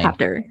have a plane.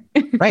 helicopter.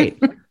 Right.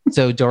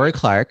 So Dory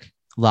Clark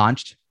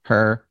launched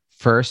her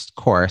first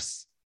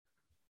course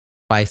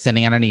by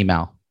sending out an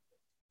email.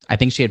 I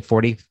think she had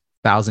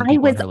 40,000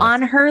 people. I was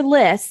on her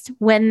list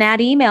when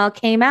that email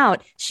came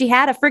out. She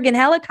had a friggin'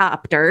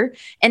 helicopter.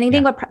 And I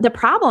think what the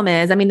problem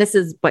is, this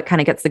is what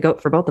kind of gets the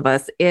goat for both of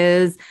us,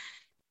 is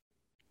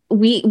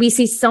we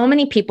see so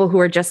many people who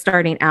are just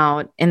starting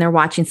out and they're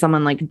watching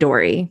someone like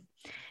Dory.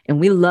 And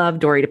we love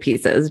Dory to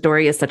pieces.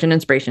 Dory is such an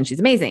inspiration. She's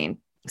amazing,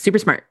 super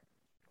smart.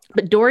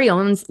 But Dory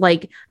owns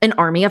like an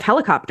army of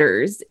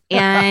helicopters.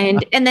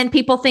 And and then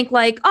people think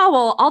like, oh,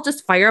 well, I'll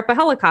just fire up a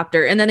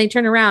helicopter. And then they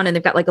turn around and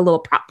they've got like a little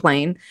prop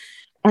plane.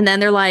 And then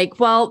they're like,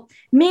 well,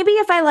 maybe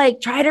if I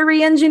like try to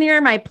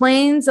re-engineer my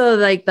plane so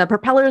like the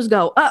propellers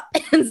go up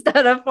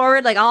instead of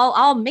forward, like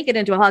I'll make it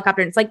into a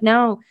helicopter. And it's like,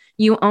 no,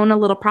 you own a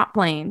little prop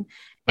plane.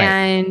 Right.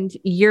 And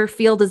your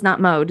field is not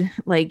mowed.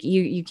 Like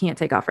you can't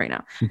take off right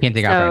now. You can't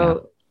take off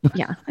right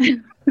now. Yeah.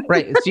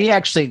 Right.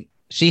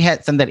 She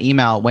had sent that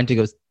email, went to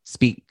go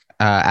speak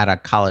at a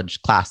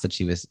college class that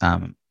she was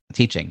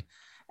teaching.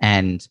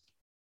 And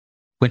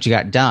when she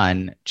got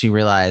done, she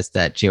realized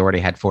that she already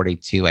had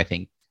 42, I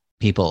think,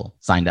 people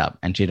signed up,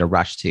 and she had to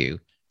rush to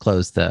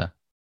close the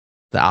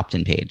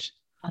opt-in page.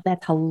 Oh,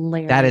 that's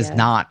hilarious. That is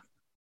not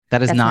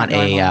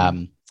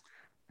a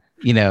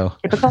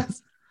typical.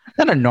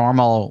 Not a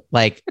normal,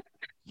 like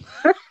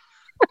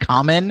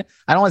common.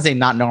 I don't want to say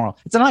not normal.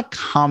 It's not a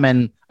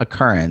common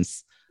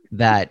occurrence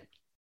that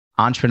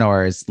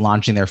entrepreneurs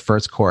launching their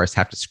first course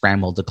have to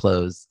scramble to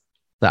close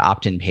the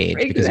opt-in page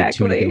because there are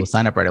too many people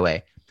sign up right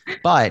away.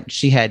 But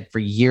she had for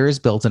years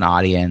built an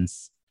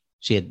audience.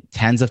 She had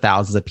tens of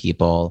thousands of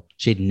people.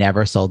 She had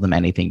never sold them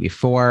anything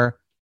before.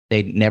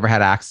 They never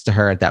had access to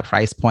her at that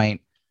price point.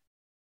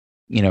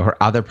 Her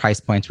other price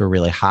points were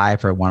really high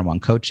for one-on-one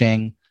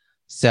coaching.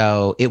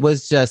 So it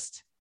was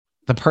just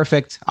the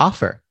perfect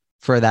offer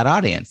for that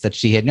audience that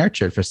she had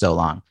nurtured for so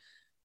long.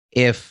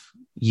 If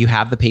you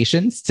have the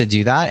patience to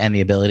do that and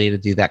the ability to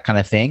do that kind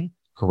of thing,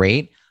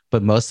 great.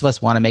 But most of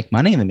us want to make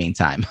money in the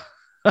meantime.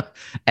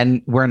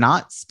 And we're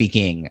not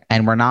speaking,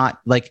 and we're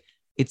not like,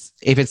 if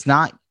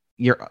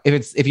you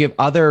have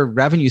other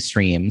revenue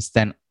streams,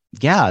 then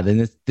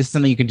this is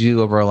something you can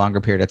do over a longer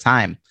period of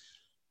time.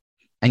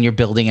 And you're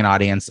building an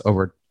audience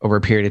over a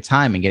period of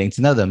time and getting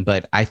to know them.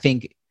 But I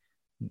think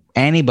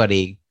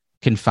anybody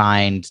can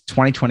find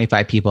 20,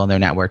 25 people in their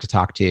network to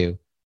talk to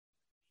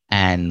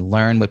and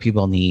learn what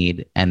people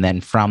need. And then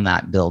from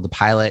that, build a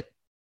pilot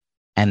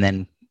and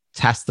then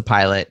test the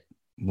pilot,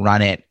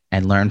 run it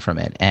and learn from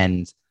it.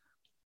 And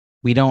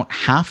we don't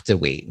have to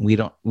wait.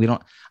 The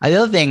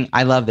other thing,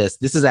 I love this.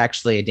 This is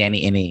actually a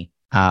Danny Innie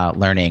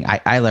learning.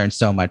 I learned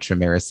so much from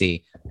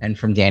Miracy and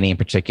from Danny in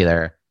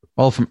particular.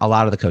 from a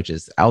lot of the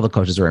coaches. All the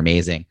coaches were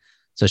amazing.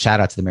 So shout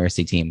out to the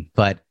Mercy team.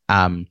 But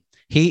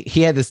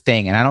he had this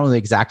thing, and I don't know the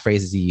exact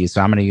phrases he used,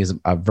 so I'm going to use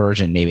a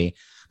version maybe.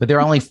 But there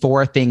are only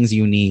 4 things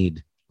you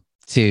need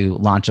to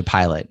launch a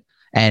pilot.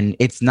 And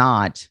it's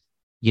not,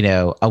 a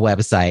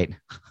website,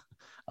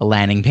 a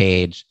landing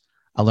page,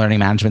 a learning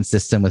management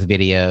system with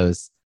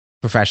videos,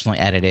 professionally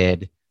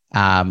edited.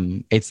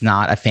 It's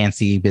not a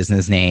fancy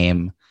business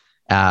name.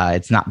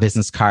 It's not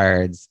business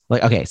cards.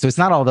 So it's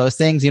not all those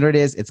things. You know what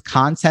it is? It's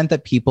content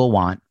that people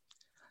want,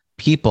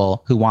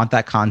 people who want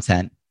that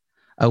content,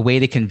 a way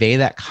to convey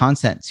that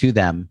content to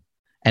them,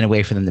 and a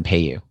way for them to pay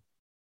you.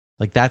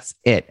 That's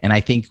it. And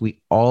I think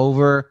we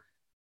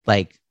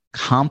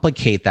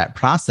complicate that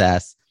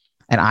process.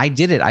 And I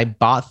did it. I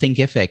bought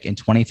Thinkific in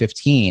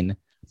 2015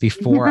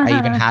 before I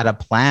even had a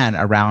plan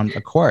around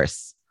a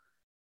course,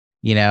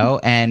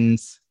 and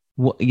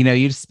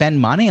you spend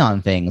money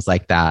on things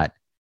like that.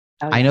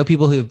 Oh, yeah. I know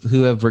people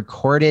who have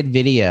recorded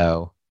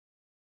video.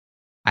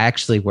 I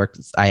actually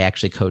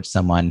coached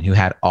someone who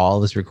had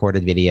all this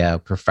recorded video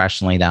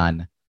professionally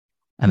done,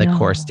 and the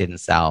course didn't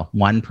sell.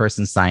 One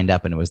person signed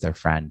up and it was their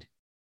friend.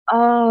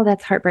 Oh,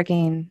 that's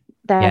heartbreaking.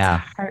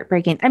 That's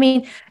heartbreaking. I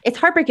mean, it's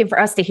heartbreaking for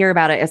us to hear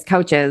about it as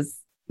coaches,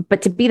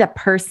 but to be the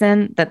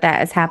person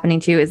that is happening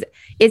to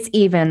it's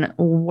even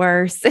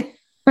worse.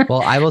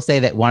 Well, I will say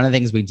that one of the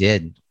things we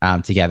did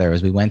together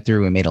was we went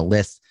through and made a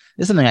list.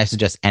 This is something I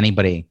suggest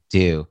anybody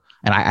do.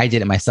 And I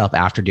did it myself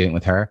after doing it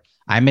with her.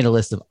 I made a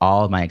list of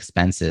all of my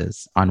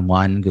expenses on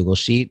one Google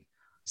sheet.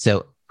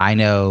 So I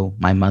know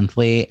my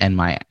monthly and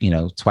my,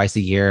 twice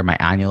a year, my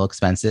annual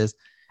expenses.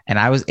 And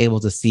I was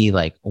able to see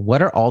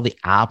what are all the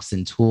apps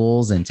and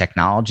tools and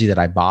technology that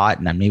I bought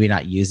and I'm maybe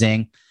not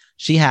using.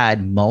 She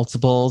had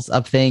multiples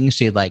of things.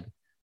 She had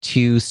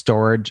 2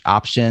 storage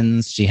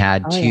options. She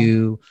had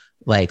 2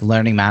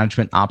 learning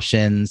management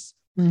options.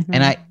 Mm-hmm.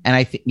 And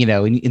I think,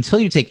 until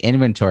you take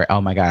inventory,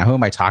 oh my God, who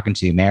am I talking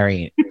to?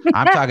 Mary.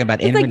 I'm talking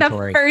about it's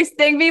inventory. The first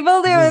thing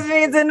people do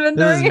is inventory.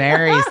 This is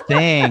Mary's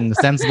thing.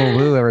 Sensible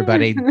Woo,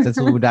 everybody.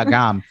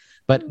 SensibleWoo.com.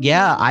 But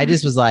yeah, I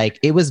just was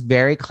it was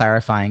very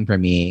clarifying for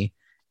me.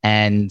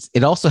 And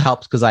it also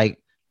helps because I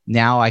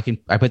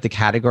put the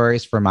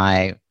categories for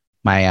my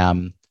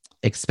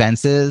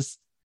expenses.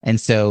 And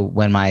so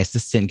when my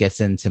assistant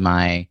gets into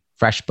my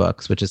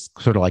FreshBooks, which is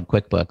sort of like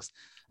QuickBooks,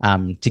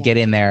 to get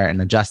in there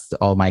and adjust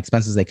all my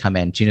expenses, they come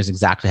in, she knows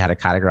exactly how to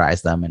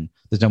categorize them. And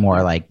there's no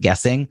more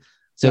guessing.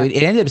 So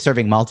it ended up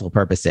serving multiple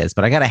purposes,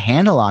 but I got a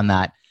handle on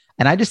that.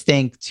 And I just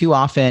think too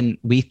often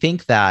we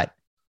think that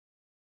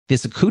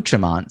this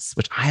accoutrements,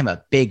 which I am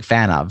a big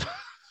fan of,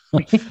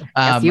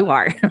 yes, you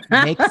are.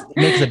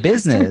 makes a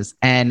business.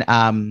 And,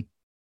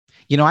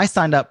 I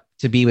signed up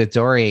to be with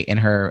Dory in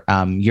her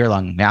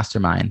year-long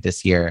mastermind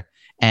this year.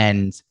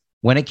 And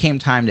when it came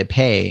time to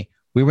pay,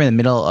 we were in the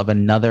middle of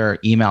another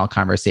email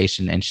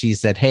conversation. And she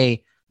said,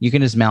 hey, you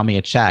can just mail me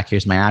a check.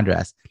 Here's my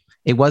address.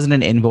 It wasn't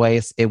an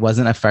invoice. It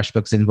wasn't a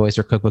FreshBooks invoice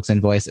or QuickBooks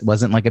invoice. It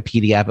wasn't a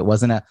PDF. It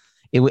wasn't I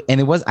don't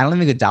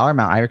think the dollar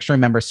amount. I actually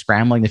remember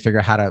scrambling to figure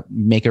out how to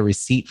make a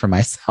receipt for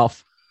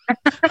myself.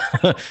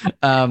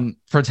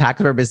 For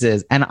tax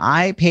purposes. And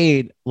I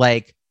paid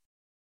a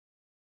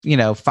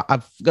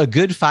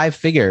good 5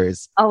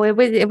 figures. Oh,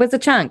 it was a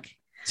chunk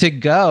to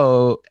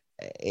go.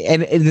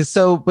 And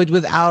so, but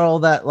without all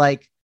that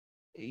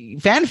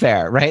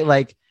fanfare,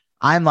 right?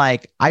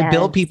 I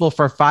bill people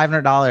for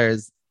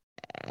 $500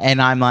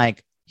 and I'm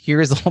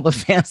here's all the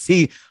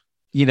fancy,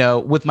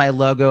 with my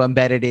logo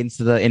embedded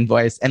into the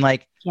invoice. And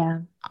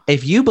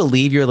if you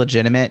believe you're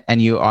legitimate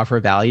and you offer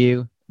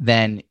value,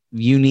 then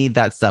you need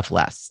that stuff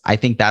less. I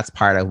think that's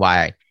part of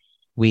why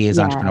we as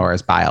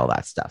entrepreneurs buy all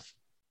that stuff.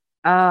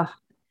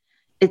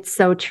 It's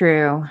so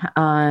true.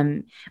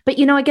 But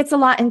it gets a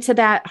lot into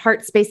that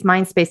heart space,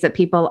 mind space that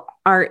people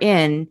are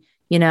in.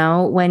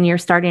 When you're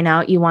starting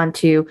out, you want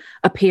to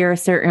appear a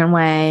certain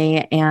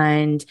way,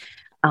 and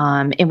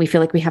we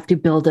feel like we have to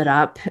build it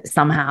up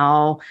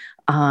somehow.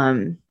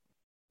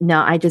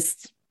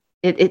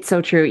 It's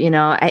so true.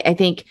 I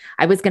think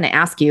I was going to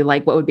ask you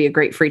what would be a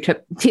great free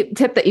tip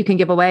that you can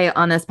give away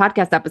on this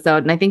podcast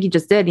episode. And I think you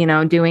just did,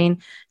 doing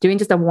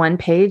just a 1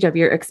 page of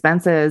your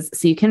expenses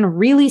so you can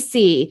really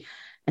see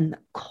in the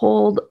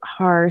cold,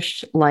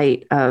 harsh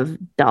light of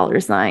dollar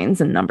signs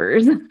and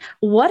numbers,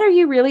 what are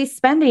you really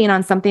spending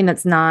on something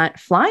that's not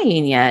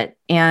flying yet?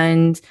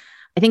 And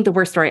I think the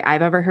worst story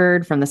I've ever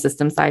heard from the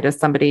system side is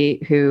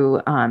somebody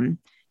who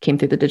came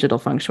through the digital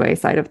feng shui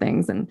side of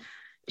things. And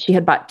she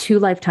had bought 2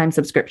 lifetime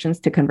subscriptions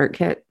to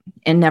ConvertKit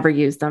and never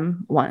used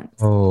them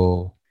once.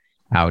 Oh,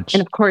 ouch.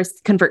 And of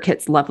course,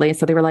 ConvertKit's lovely.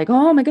 So they were like,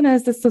 oh my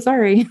goodness, that's so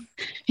sorry.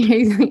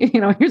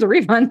 Here's a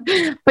refund.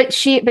 But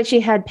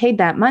she had paid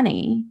that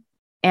monny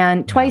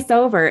and twice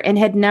over and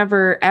had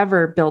never,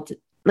 ever built,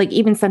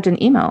 even sent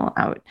an email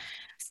out.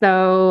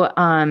 So,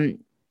 I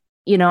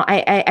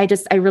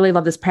really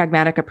love this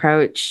pragmatic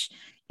approach.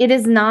 It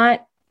is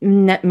not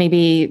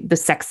maybe the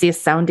sexiest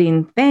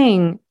sounding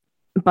thing,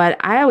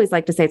 but I always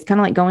like to say it's kind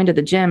of like going to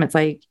the gym. It's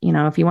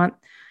if you want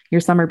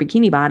your summer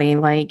bikini body,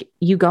 like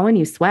you go and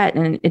you sweat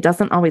and it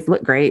doesn't always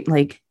look great.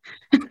 Like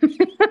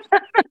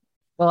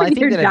well, I think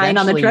you're that dying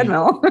on the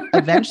treadmill.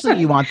 eventually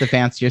you want the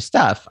fancier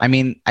stuff. I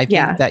mean, I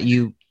think that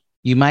you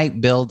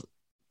might build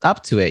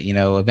up to it.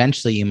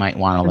 Eventually you might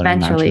want to learn a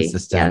management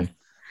system,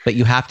 but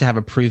you have to have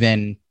a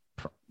proven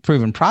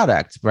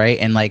product, right?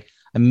 And like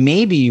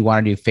maybe you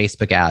want to do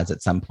Facebook ads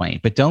at some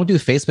point, but don't do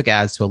Facebook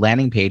ads to a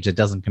landing page that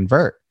doesn't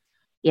convert.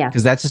 Yeah.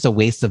 Because that's just a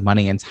waste of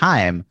money and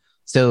time.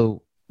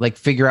 So like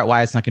figure out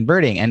why it's not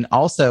converting. And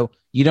also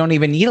you don't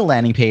even need a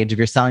landing page if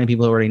you're selling to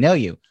people who already know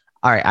you.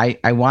 All right.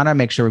 I want to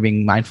make sure we're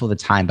being mindful of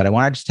the time, but I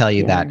want to just tell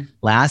you that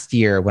last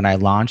year when I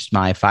launched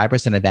my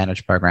 5%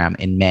 Advantage program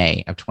in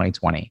May of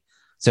 2020,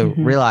 so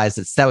realize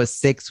that was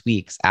 6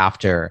 weeks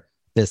after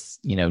this,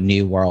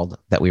 new world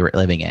that we were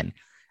living in.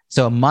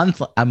 So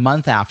a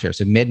month after,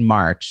 so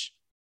mid-March,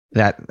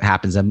 that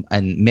happens. And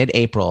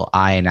mid-April,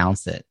 I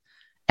announce it.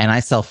 And I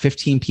sell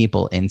 15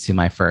 people into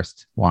my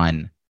first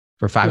one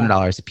for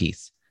 $500 a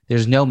piece.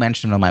 There's no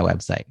mention on my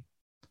website.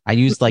 I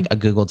used like a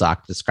Google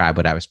Doc to describe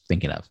what I was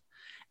thinking of.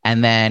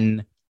 And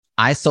then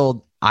I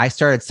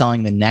started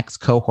selling the next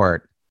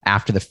cohort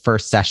after the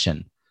first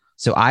session.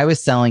 So I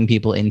was selling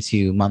people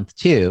into month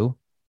 2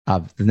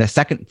 of the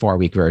second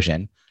 4-week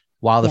version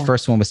while the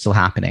first one was still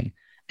happening.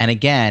 And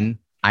again,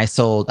 I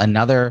sold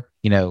another,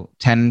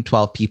 10,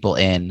 12 people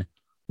in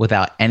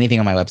without anything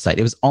on my website.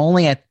 It was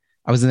only I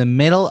was in the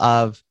middle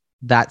of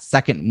that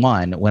second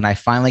one when I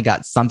finally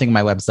got something on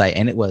my website,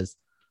 and it was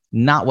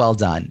not well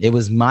done. It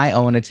was my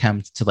own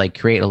attempt to like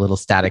create a little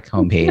static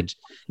homepage.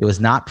 It was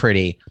not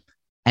pretty.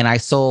 And I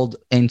sold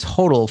in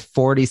total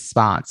 40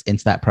 spots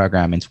into that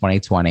program in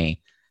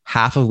 2020,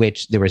 half of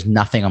which there was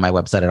nothing on my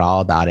website at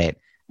all about it.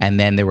 And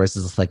then there was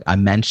this like a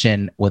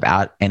mention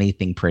without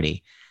anything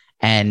pretty.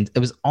 And it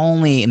was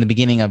only in the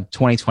beginning of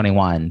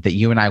 2021 that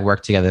you and I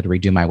worked together to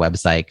redo my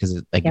website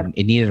because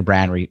it needed a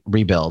brand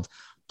rebuild.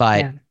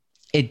 But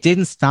it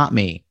didn't stop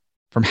me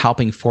from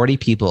helping 40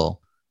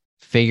 people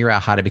figure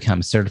out how to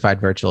become certified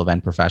virtual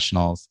event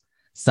professionals.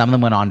 Some of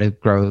them went on to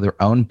grow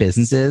their own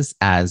businesses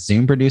as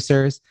Zoom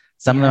producers.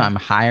 Some of them I'm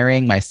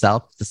hiring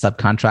myself to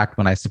subcontract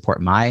when I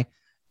support my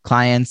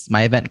clients,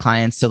 my event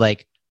clients. So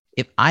like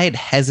if I had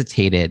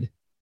hesitated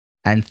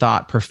and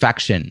thought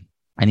perfection,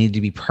 I needed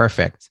to be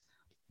perfect,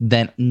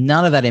 then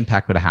none of that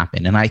impact would have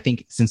happened. And I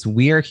think since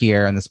we're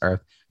here on this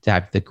earth to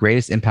have the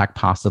greatest impact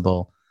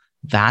possible,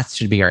 that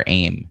should be our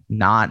aim,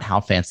 not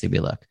how fancy we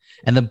look.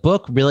 And the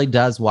book really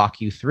does walk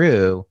you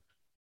through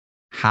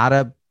how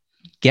to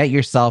get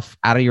yourself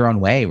out of your own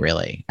way,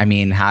 really. I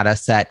mean, how to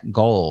set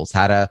goals,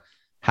 how to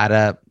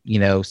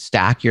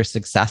stack your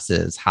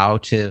successes, how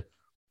to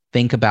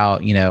think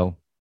about, even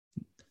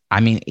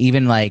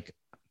like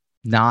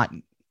not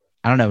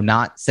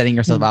setting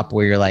yourself up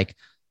where you're like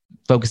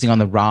focusing on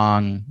the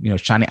wrong,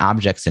 shiny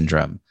object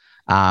syndrome,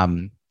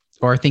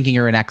 or thinking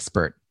you're an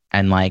expert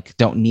and like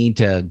don't need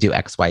to do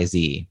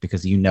XYZ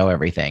because you know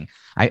everything.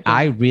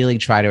 I really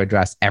try to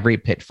address every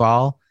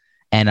pitfall.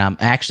 And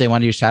actually I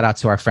want to do a shout out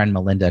to our friend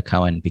Melinda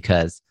Cohen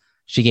because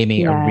she gave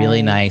me a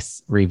really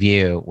nice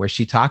review where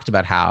she talked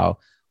about how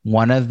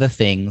one of the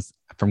things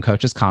from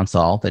Coach's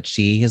Console that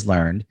she has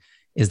learned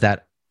is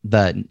that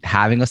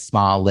having a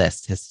small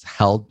list has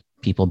held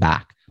people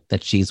back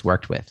that she's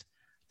worked with.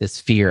 This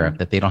fear of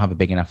that they don't have a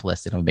big enough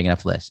list. They don't have a big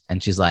enough list.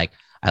 And she's like,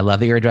 I love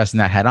that you're addressing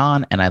that head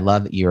on. And I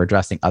love that you're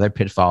addressing other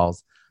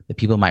pitfalls that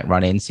people might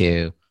run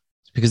into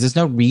because there's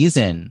no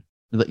reason.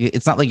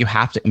 It's not like you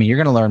have to, you're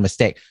going to learn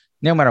mistakes.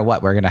 No matter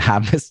what, we're going to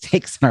have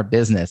mistakes in our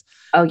business.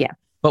 Oh yeah.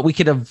 But we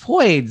could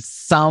avoid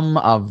some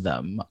of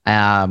them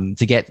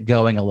to get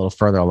going a little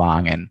further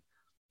along. And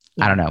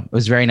I don't know, it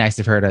was very nice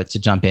of her to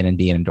jump in and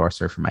be an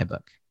endorser for my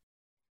book.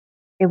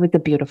 It was a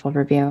beautiful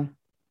review.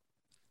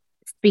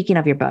 Speaking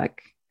of your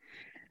book,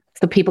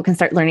 so people can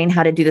start learning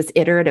how to do this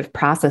iterative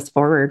process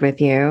forward with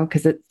you.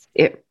 Because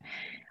if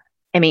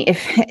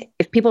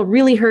people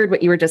really heard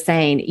what you were just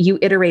saying, you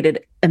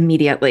iterated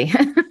immediately.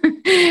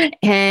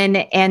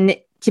 and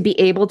to be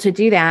able to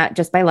do that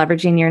just by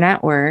leveraging your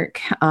network,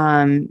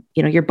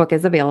 your book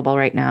is available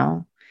right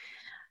now.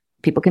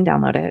 People can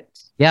download it.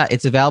 Yeah,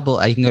 it's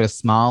available. You can go to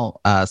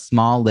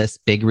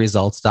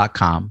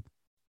smalllistbigresults.com,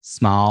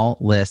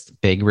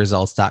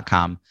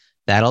 smalllistbigresults.com.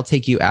 That'll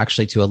take you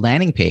actually to a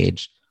landing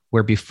page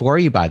where before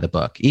you buy the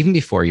book,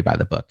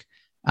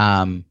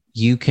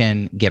 you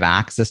can get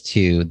access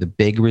to the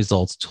Big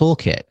Results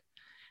Toolkit.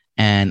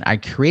 And I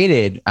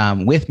created,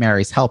 with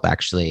Mary's help,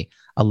 actually,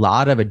 a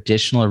lot of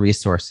additional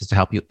resources to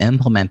help you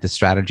implement the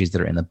strategies that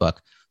are in the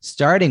book.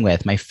 Starting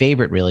with my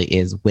favorite really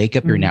is Wake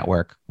Up Your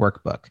Network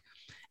workbook.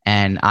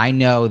 And I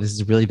know this is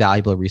a really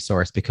valuable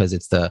resource because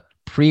it's the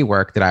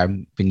pre-work that I've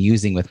been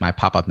using with my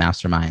pop-up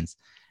masterminds.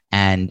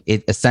 And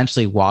it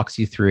essentially walks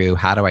you through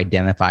how to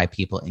identify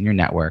people in your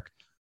network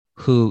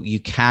who you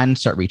can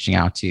start reaching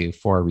out to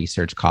for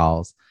research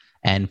calls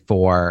and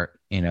for,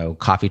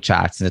 coffee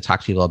chats and to talk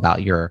to people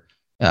about your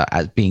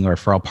as being a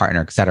referral partner,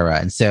 et cetera.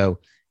 And so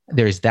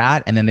there's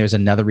that. And then there's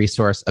another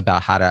resource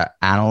about how to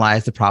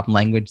analyze the problem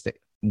language,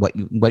 what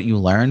you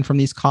learn from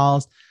these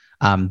calls.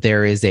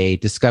 There is a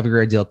Discover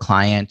Your Ideal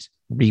Client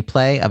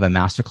replay of a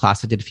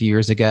masterclass I did a few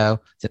years ago.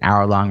 It's an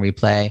hour-long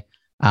replay.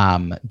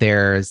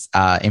 There's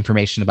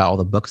information about all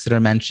the books that are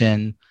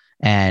mentioned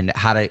and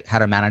how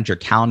to manage your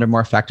calendar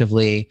more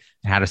effectively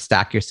and how to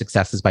stack your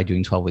successes by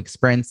doing 12-week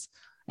sprints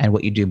and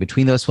what you do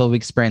between those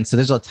 12-week sprints. So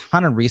there's a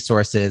ton of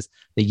resources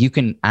that you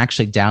can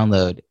actually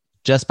download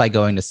just by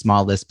going to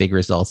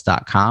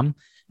smalllistbigresults.com.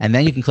 And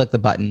then you can click the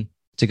button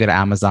to go to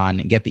Amazon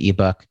and get the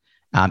ebook.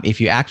 If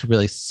you act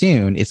really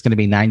soon, it's going to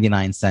be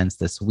 99 cents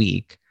this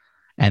week.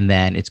 And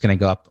then it's going to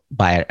go up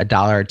by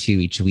 $1 or $2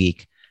 each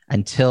week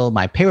until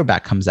my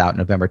paperback comes out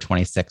November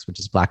 26th, which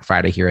is Black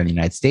Friday here in the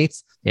United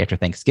States, day after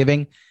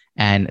Thanksgiving.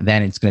 And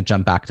then it's going to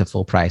jump back to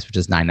full price, which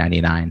is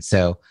 $9.99.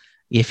 So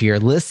if you're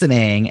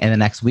listening in the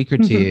next week or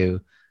two,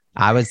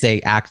 I would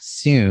say act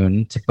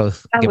soon to get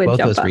both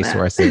those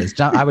resources.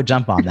 I would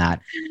jump on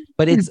that.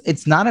 But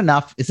it's not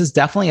enough. This is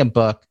definitely a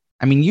book.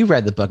 I mean, you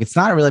read the book. It's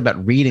not really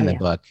about reading the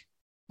book.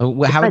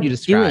 How would you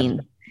describe it?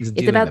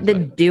 It's about the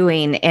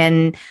doing.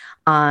 And,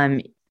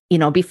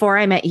 before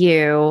I met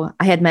you,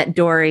 I had met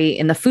Dory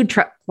in the food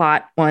truck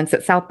plot once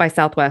at South by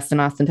Southwest in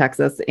Austin,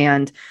 Texas,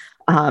 and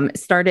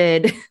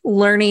started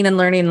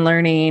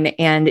learning.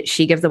 And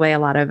she gives away a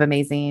lot of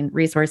amazing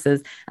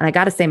resources. And I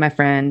got to say, my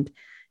friend,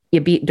 you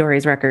beat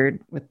Dory's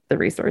record with the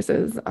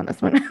resources on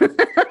this one.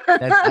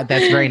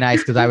 That's very nice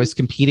because I was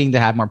competing to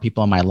have more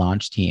people on my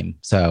launch team.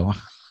 So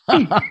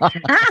I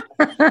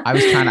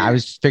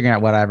was figuring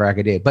out whatever I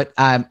could do. But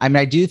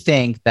I do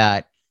think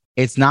that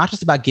it's not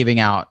just about giving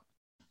out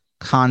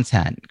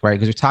content, right?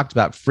 Because we talked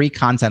about free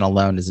content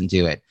alone doesn't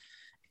do it.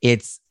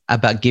 It's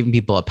about giving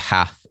people a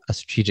path, a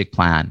strategic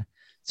plan.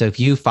 So if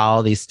you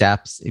follow these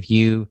steps, if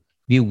you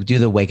do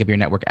the Wake Up Your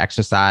Network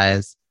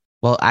exercise,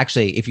 well,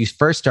 actually, if you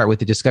first start with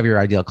the Discover Your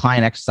Ideal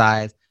Client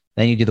exercise,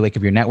 then you do the Wake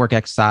Up Your Network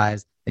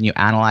exercise, then you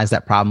analyze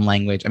that problem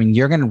language. I mean,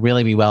 you're going to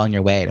really be well on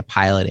your way to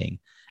piloting.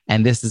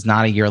 And this is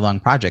not a year-long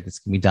project. This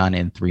can be done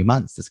in 3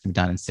 months. This can be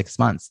done in 6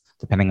 months,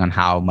 depending on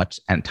how much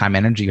time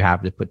energy you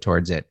have to put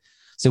towards it.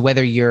 So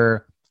whether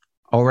you're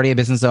already a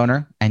business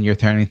owner and you're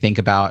trying to think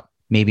about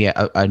maybe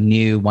a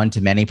new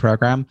one-to-many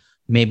program,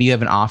 maybe you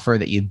have an offer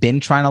that you've been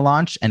trying to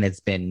launch and it's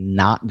been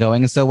not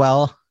going so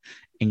well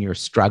and you're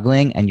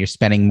struggling and you're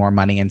spending more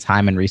money and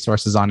time and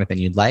resources on it than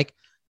you'd like,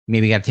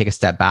 maybe you got to take a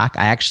step back.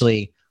 I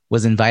actually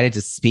was invited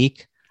to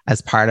speak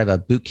as part of a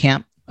boot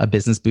camp, a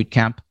business boot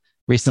camp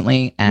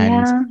recently.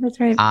 And that's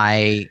right.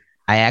 I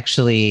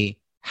actually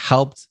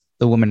helped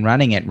the woman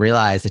running it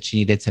realize that she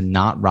needed to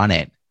not run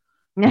it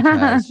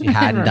because she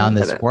hadn't done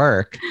this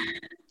work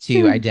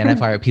to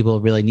identify what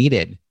people really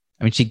needed.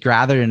 I mean, she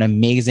gathered an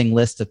amazing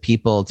list of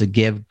people to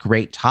give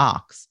great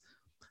talks,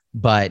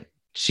 but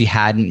she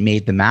hadn't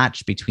made the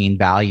match between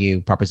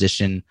value,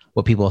 proposition,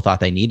 what people thought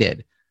they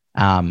needed.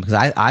 Because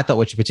I thought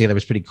what she put together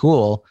was pretty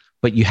cool,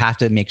 but you have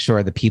to make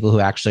sure the people who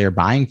actually are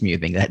buying from you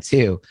think that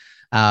too.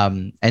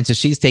 And so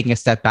she's taking a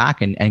step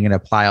back and going to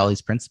apply all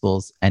these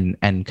principles and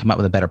come up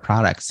with a better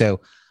product.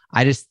 So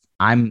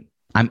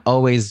I'm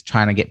always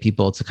trying to get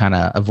people to kind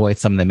of avoid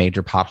some of the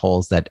major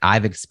potholes that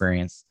I've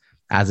experienced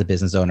as a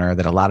business owner,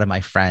 that a lot of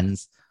my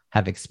friends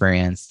have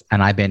experienced.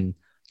 And I've been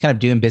kind of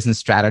doing business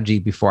strategy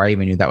before I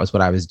even knew that was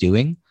what I was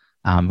doing.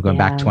 Going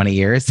back 20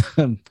 years,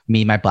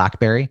 me, my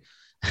BlackBerry.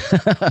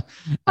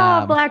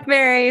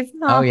 Blackberries.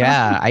 Oh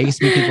yeah. I used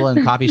to meet people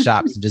in coffee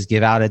shops and just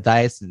give out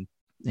advice and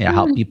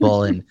help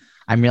people. And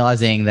I'm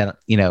realizing that,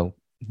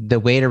 the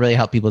way to really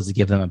help people is to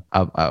give them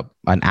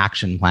an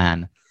action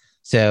plan.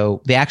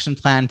 So the action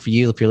plan for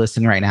you, if you're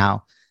listening right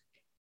now,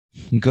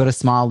 you go to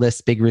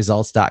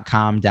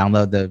smalllistbigresults.com,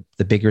 download the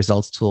Big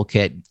Results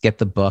Toolkit, get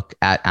the book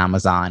at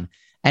Amazon.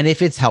 And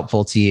if it's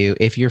helpful to you,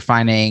 if you're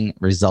finding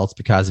results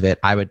because of it,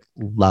 I would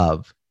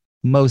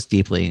most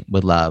deeply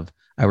would love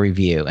a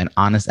review, an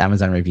honest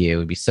Amazon review. It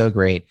would be so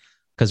great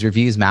because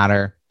reviews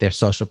matter. They're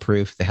social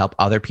proof. They help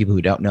other people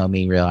who don't know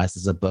me realize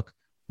this is a book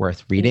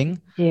worth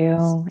reading. Thank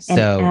you.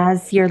 So, and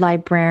as your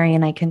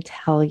librarian, I can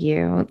tell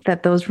you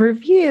that those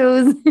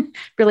reviews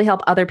really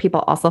help other people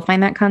also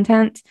find that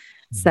content.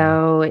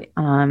 So,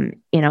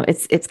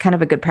 it's kind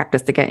of a good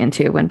practice to get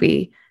into when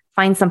we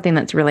find something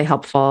that's really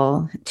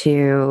helpful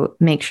to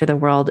make sure the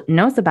world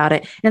knows about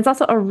it. And it's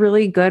also a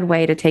really good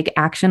way to take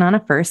action on a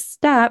first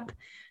step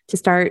to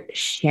start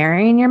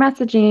sharing your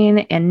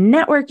messaging and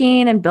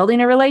networking and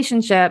building a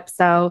relationship.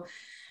 So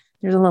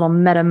there's a little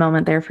meta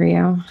moment there for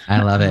you.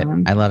 I love it.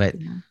 I love it.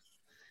 Yeah.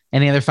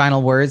 Any other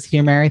final words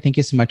here, Mary? Thank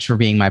you so much for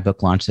being my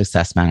book launch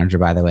success manager,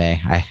 by the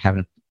way. I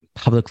haven't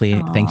publicly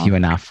thanked you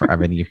enough for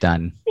everything you've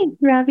done. Thanks,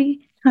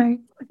 Robbie. Hi.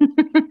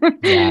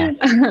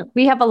 Yeah.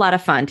 We have a lot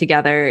of fun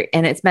together,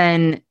 and it's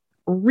been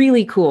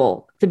really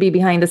cool to be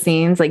behind the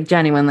scenes, like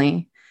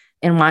genuinely,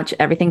 and watch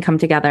everything come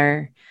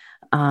together.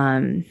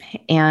 And,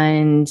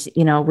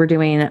 we're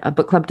doing a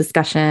book club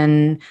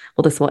discussion.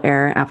 Well, this will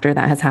air after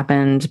that has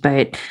happened,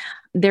 but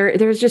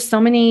there's just so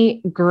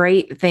many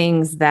great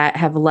things that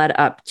have led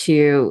up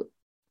to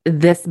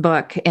this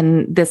book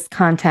and this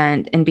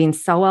content and being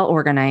so well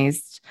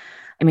organized.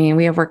 I mean,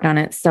 we have worked on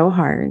it so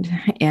hard.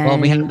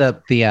 And we had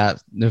the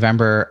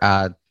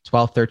November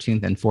 12th,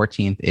 13th, and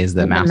 14th is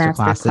the master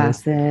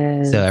classes.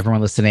 So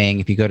everyone listening,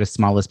 if you go to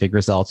Small List Big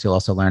Results, you'll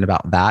also learn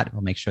about that.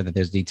 We'll make sure that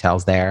there's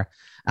details there.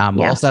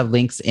 We'll also have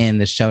links in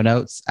the show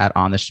notes at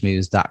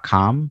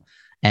ontheschmooze.com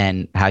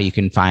and how you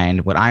can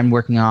find what I'm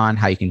working on,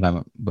 how you can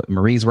find what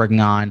Marie's working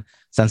on.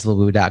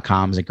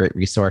 SensibleWoo.com is a great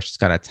resource. It's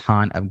got a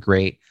ton of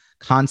great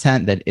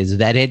content that is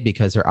vetted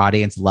because her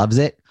audience loves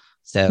it.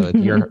 So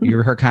if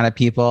you're her kind of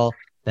people,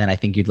 then I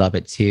think you'd love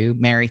it too.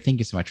 Mary, thank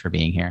you so much for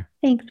being here.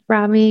 Thanks,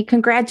 Robbie.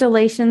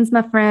 Congratulations,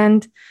 my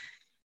friend.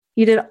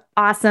 You did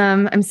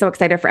awesome. I'm so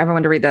excited for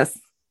everyone to read this.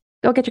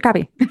 Go get your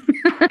copy.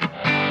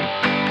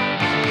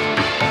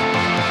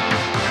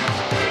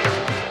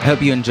 I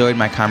hope you enjoyed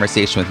my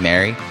conversation with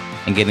Mary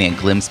and getting a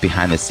glimpse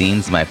behind the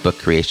scenes of my book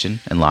creation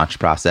and launch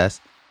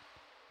process.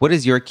 What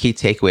is your key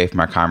takeaway from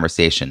our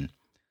conversation?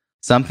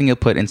 Something you'll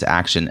put into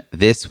action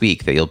this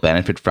week that you'll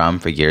benefit from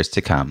for years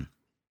to come.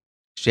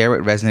 Share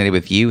what resonated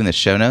with you in the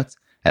show notes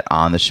at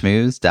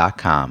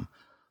ontheschmooze.com.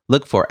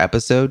 Look for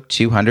episode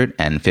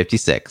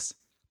 256.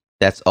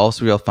 That's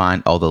also where you'll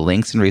find all the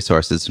links and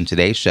resources from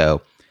today's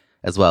show,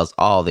 as well as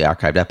all the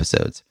archived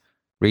episodes.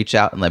 Reach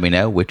out and let me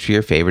know which are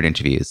your favorite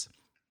interviews.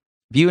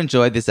 If you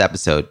enjoyed this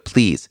episode,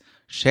 please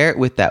share it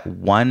with that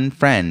one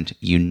friend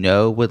you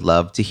know would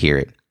love to hear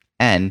it.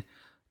 And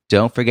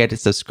don't forget to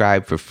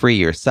subscribe for free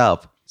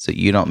yourself so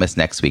you don't miss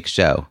next week's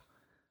show.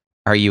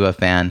 Are you a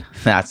fan?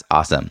 That's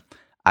awesome.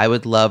 I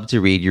would love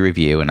to read your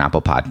review in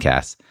Apple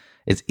Podcasts.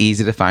 It's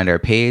easy to find our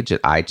page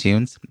at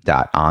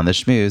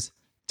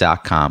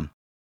itunes.ontheschmooze.com.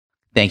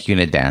 Thank you in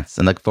advance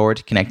and look forward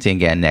to connecting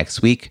again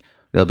next week.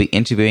 We'll be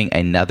interviewing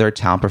another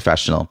talent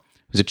professional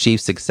who's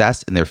achieved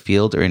success in their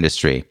field or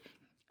industry.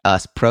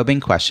 Us probing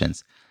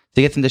questions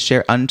to get them to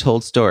share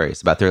untold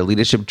stories about their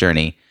leadership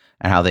journey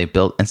and how they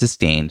built and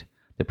sustained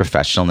the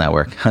professional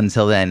network.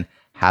 Until then,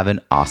 have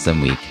an awesome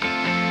week.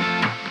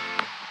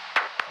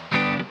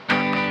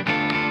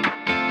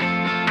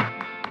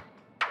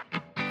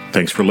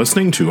 Thanks for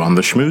listening to On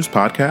the Schmooze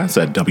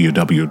podcast at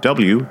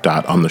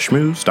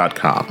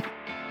www.ontheschmooze.com.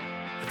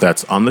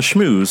 That's On the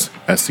Schmooze,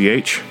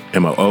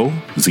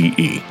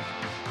 SCHMOOZE.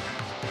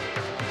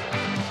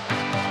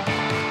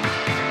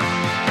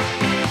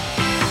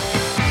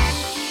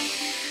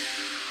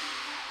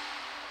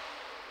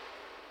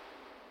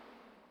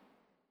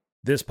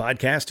 This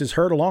podcast is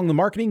heard along the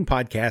Marketing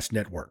Podcast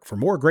Network. For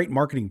more great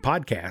marketing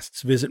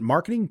podcasts, visit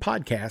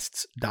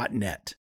marketingpodcasts.net.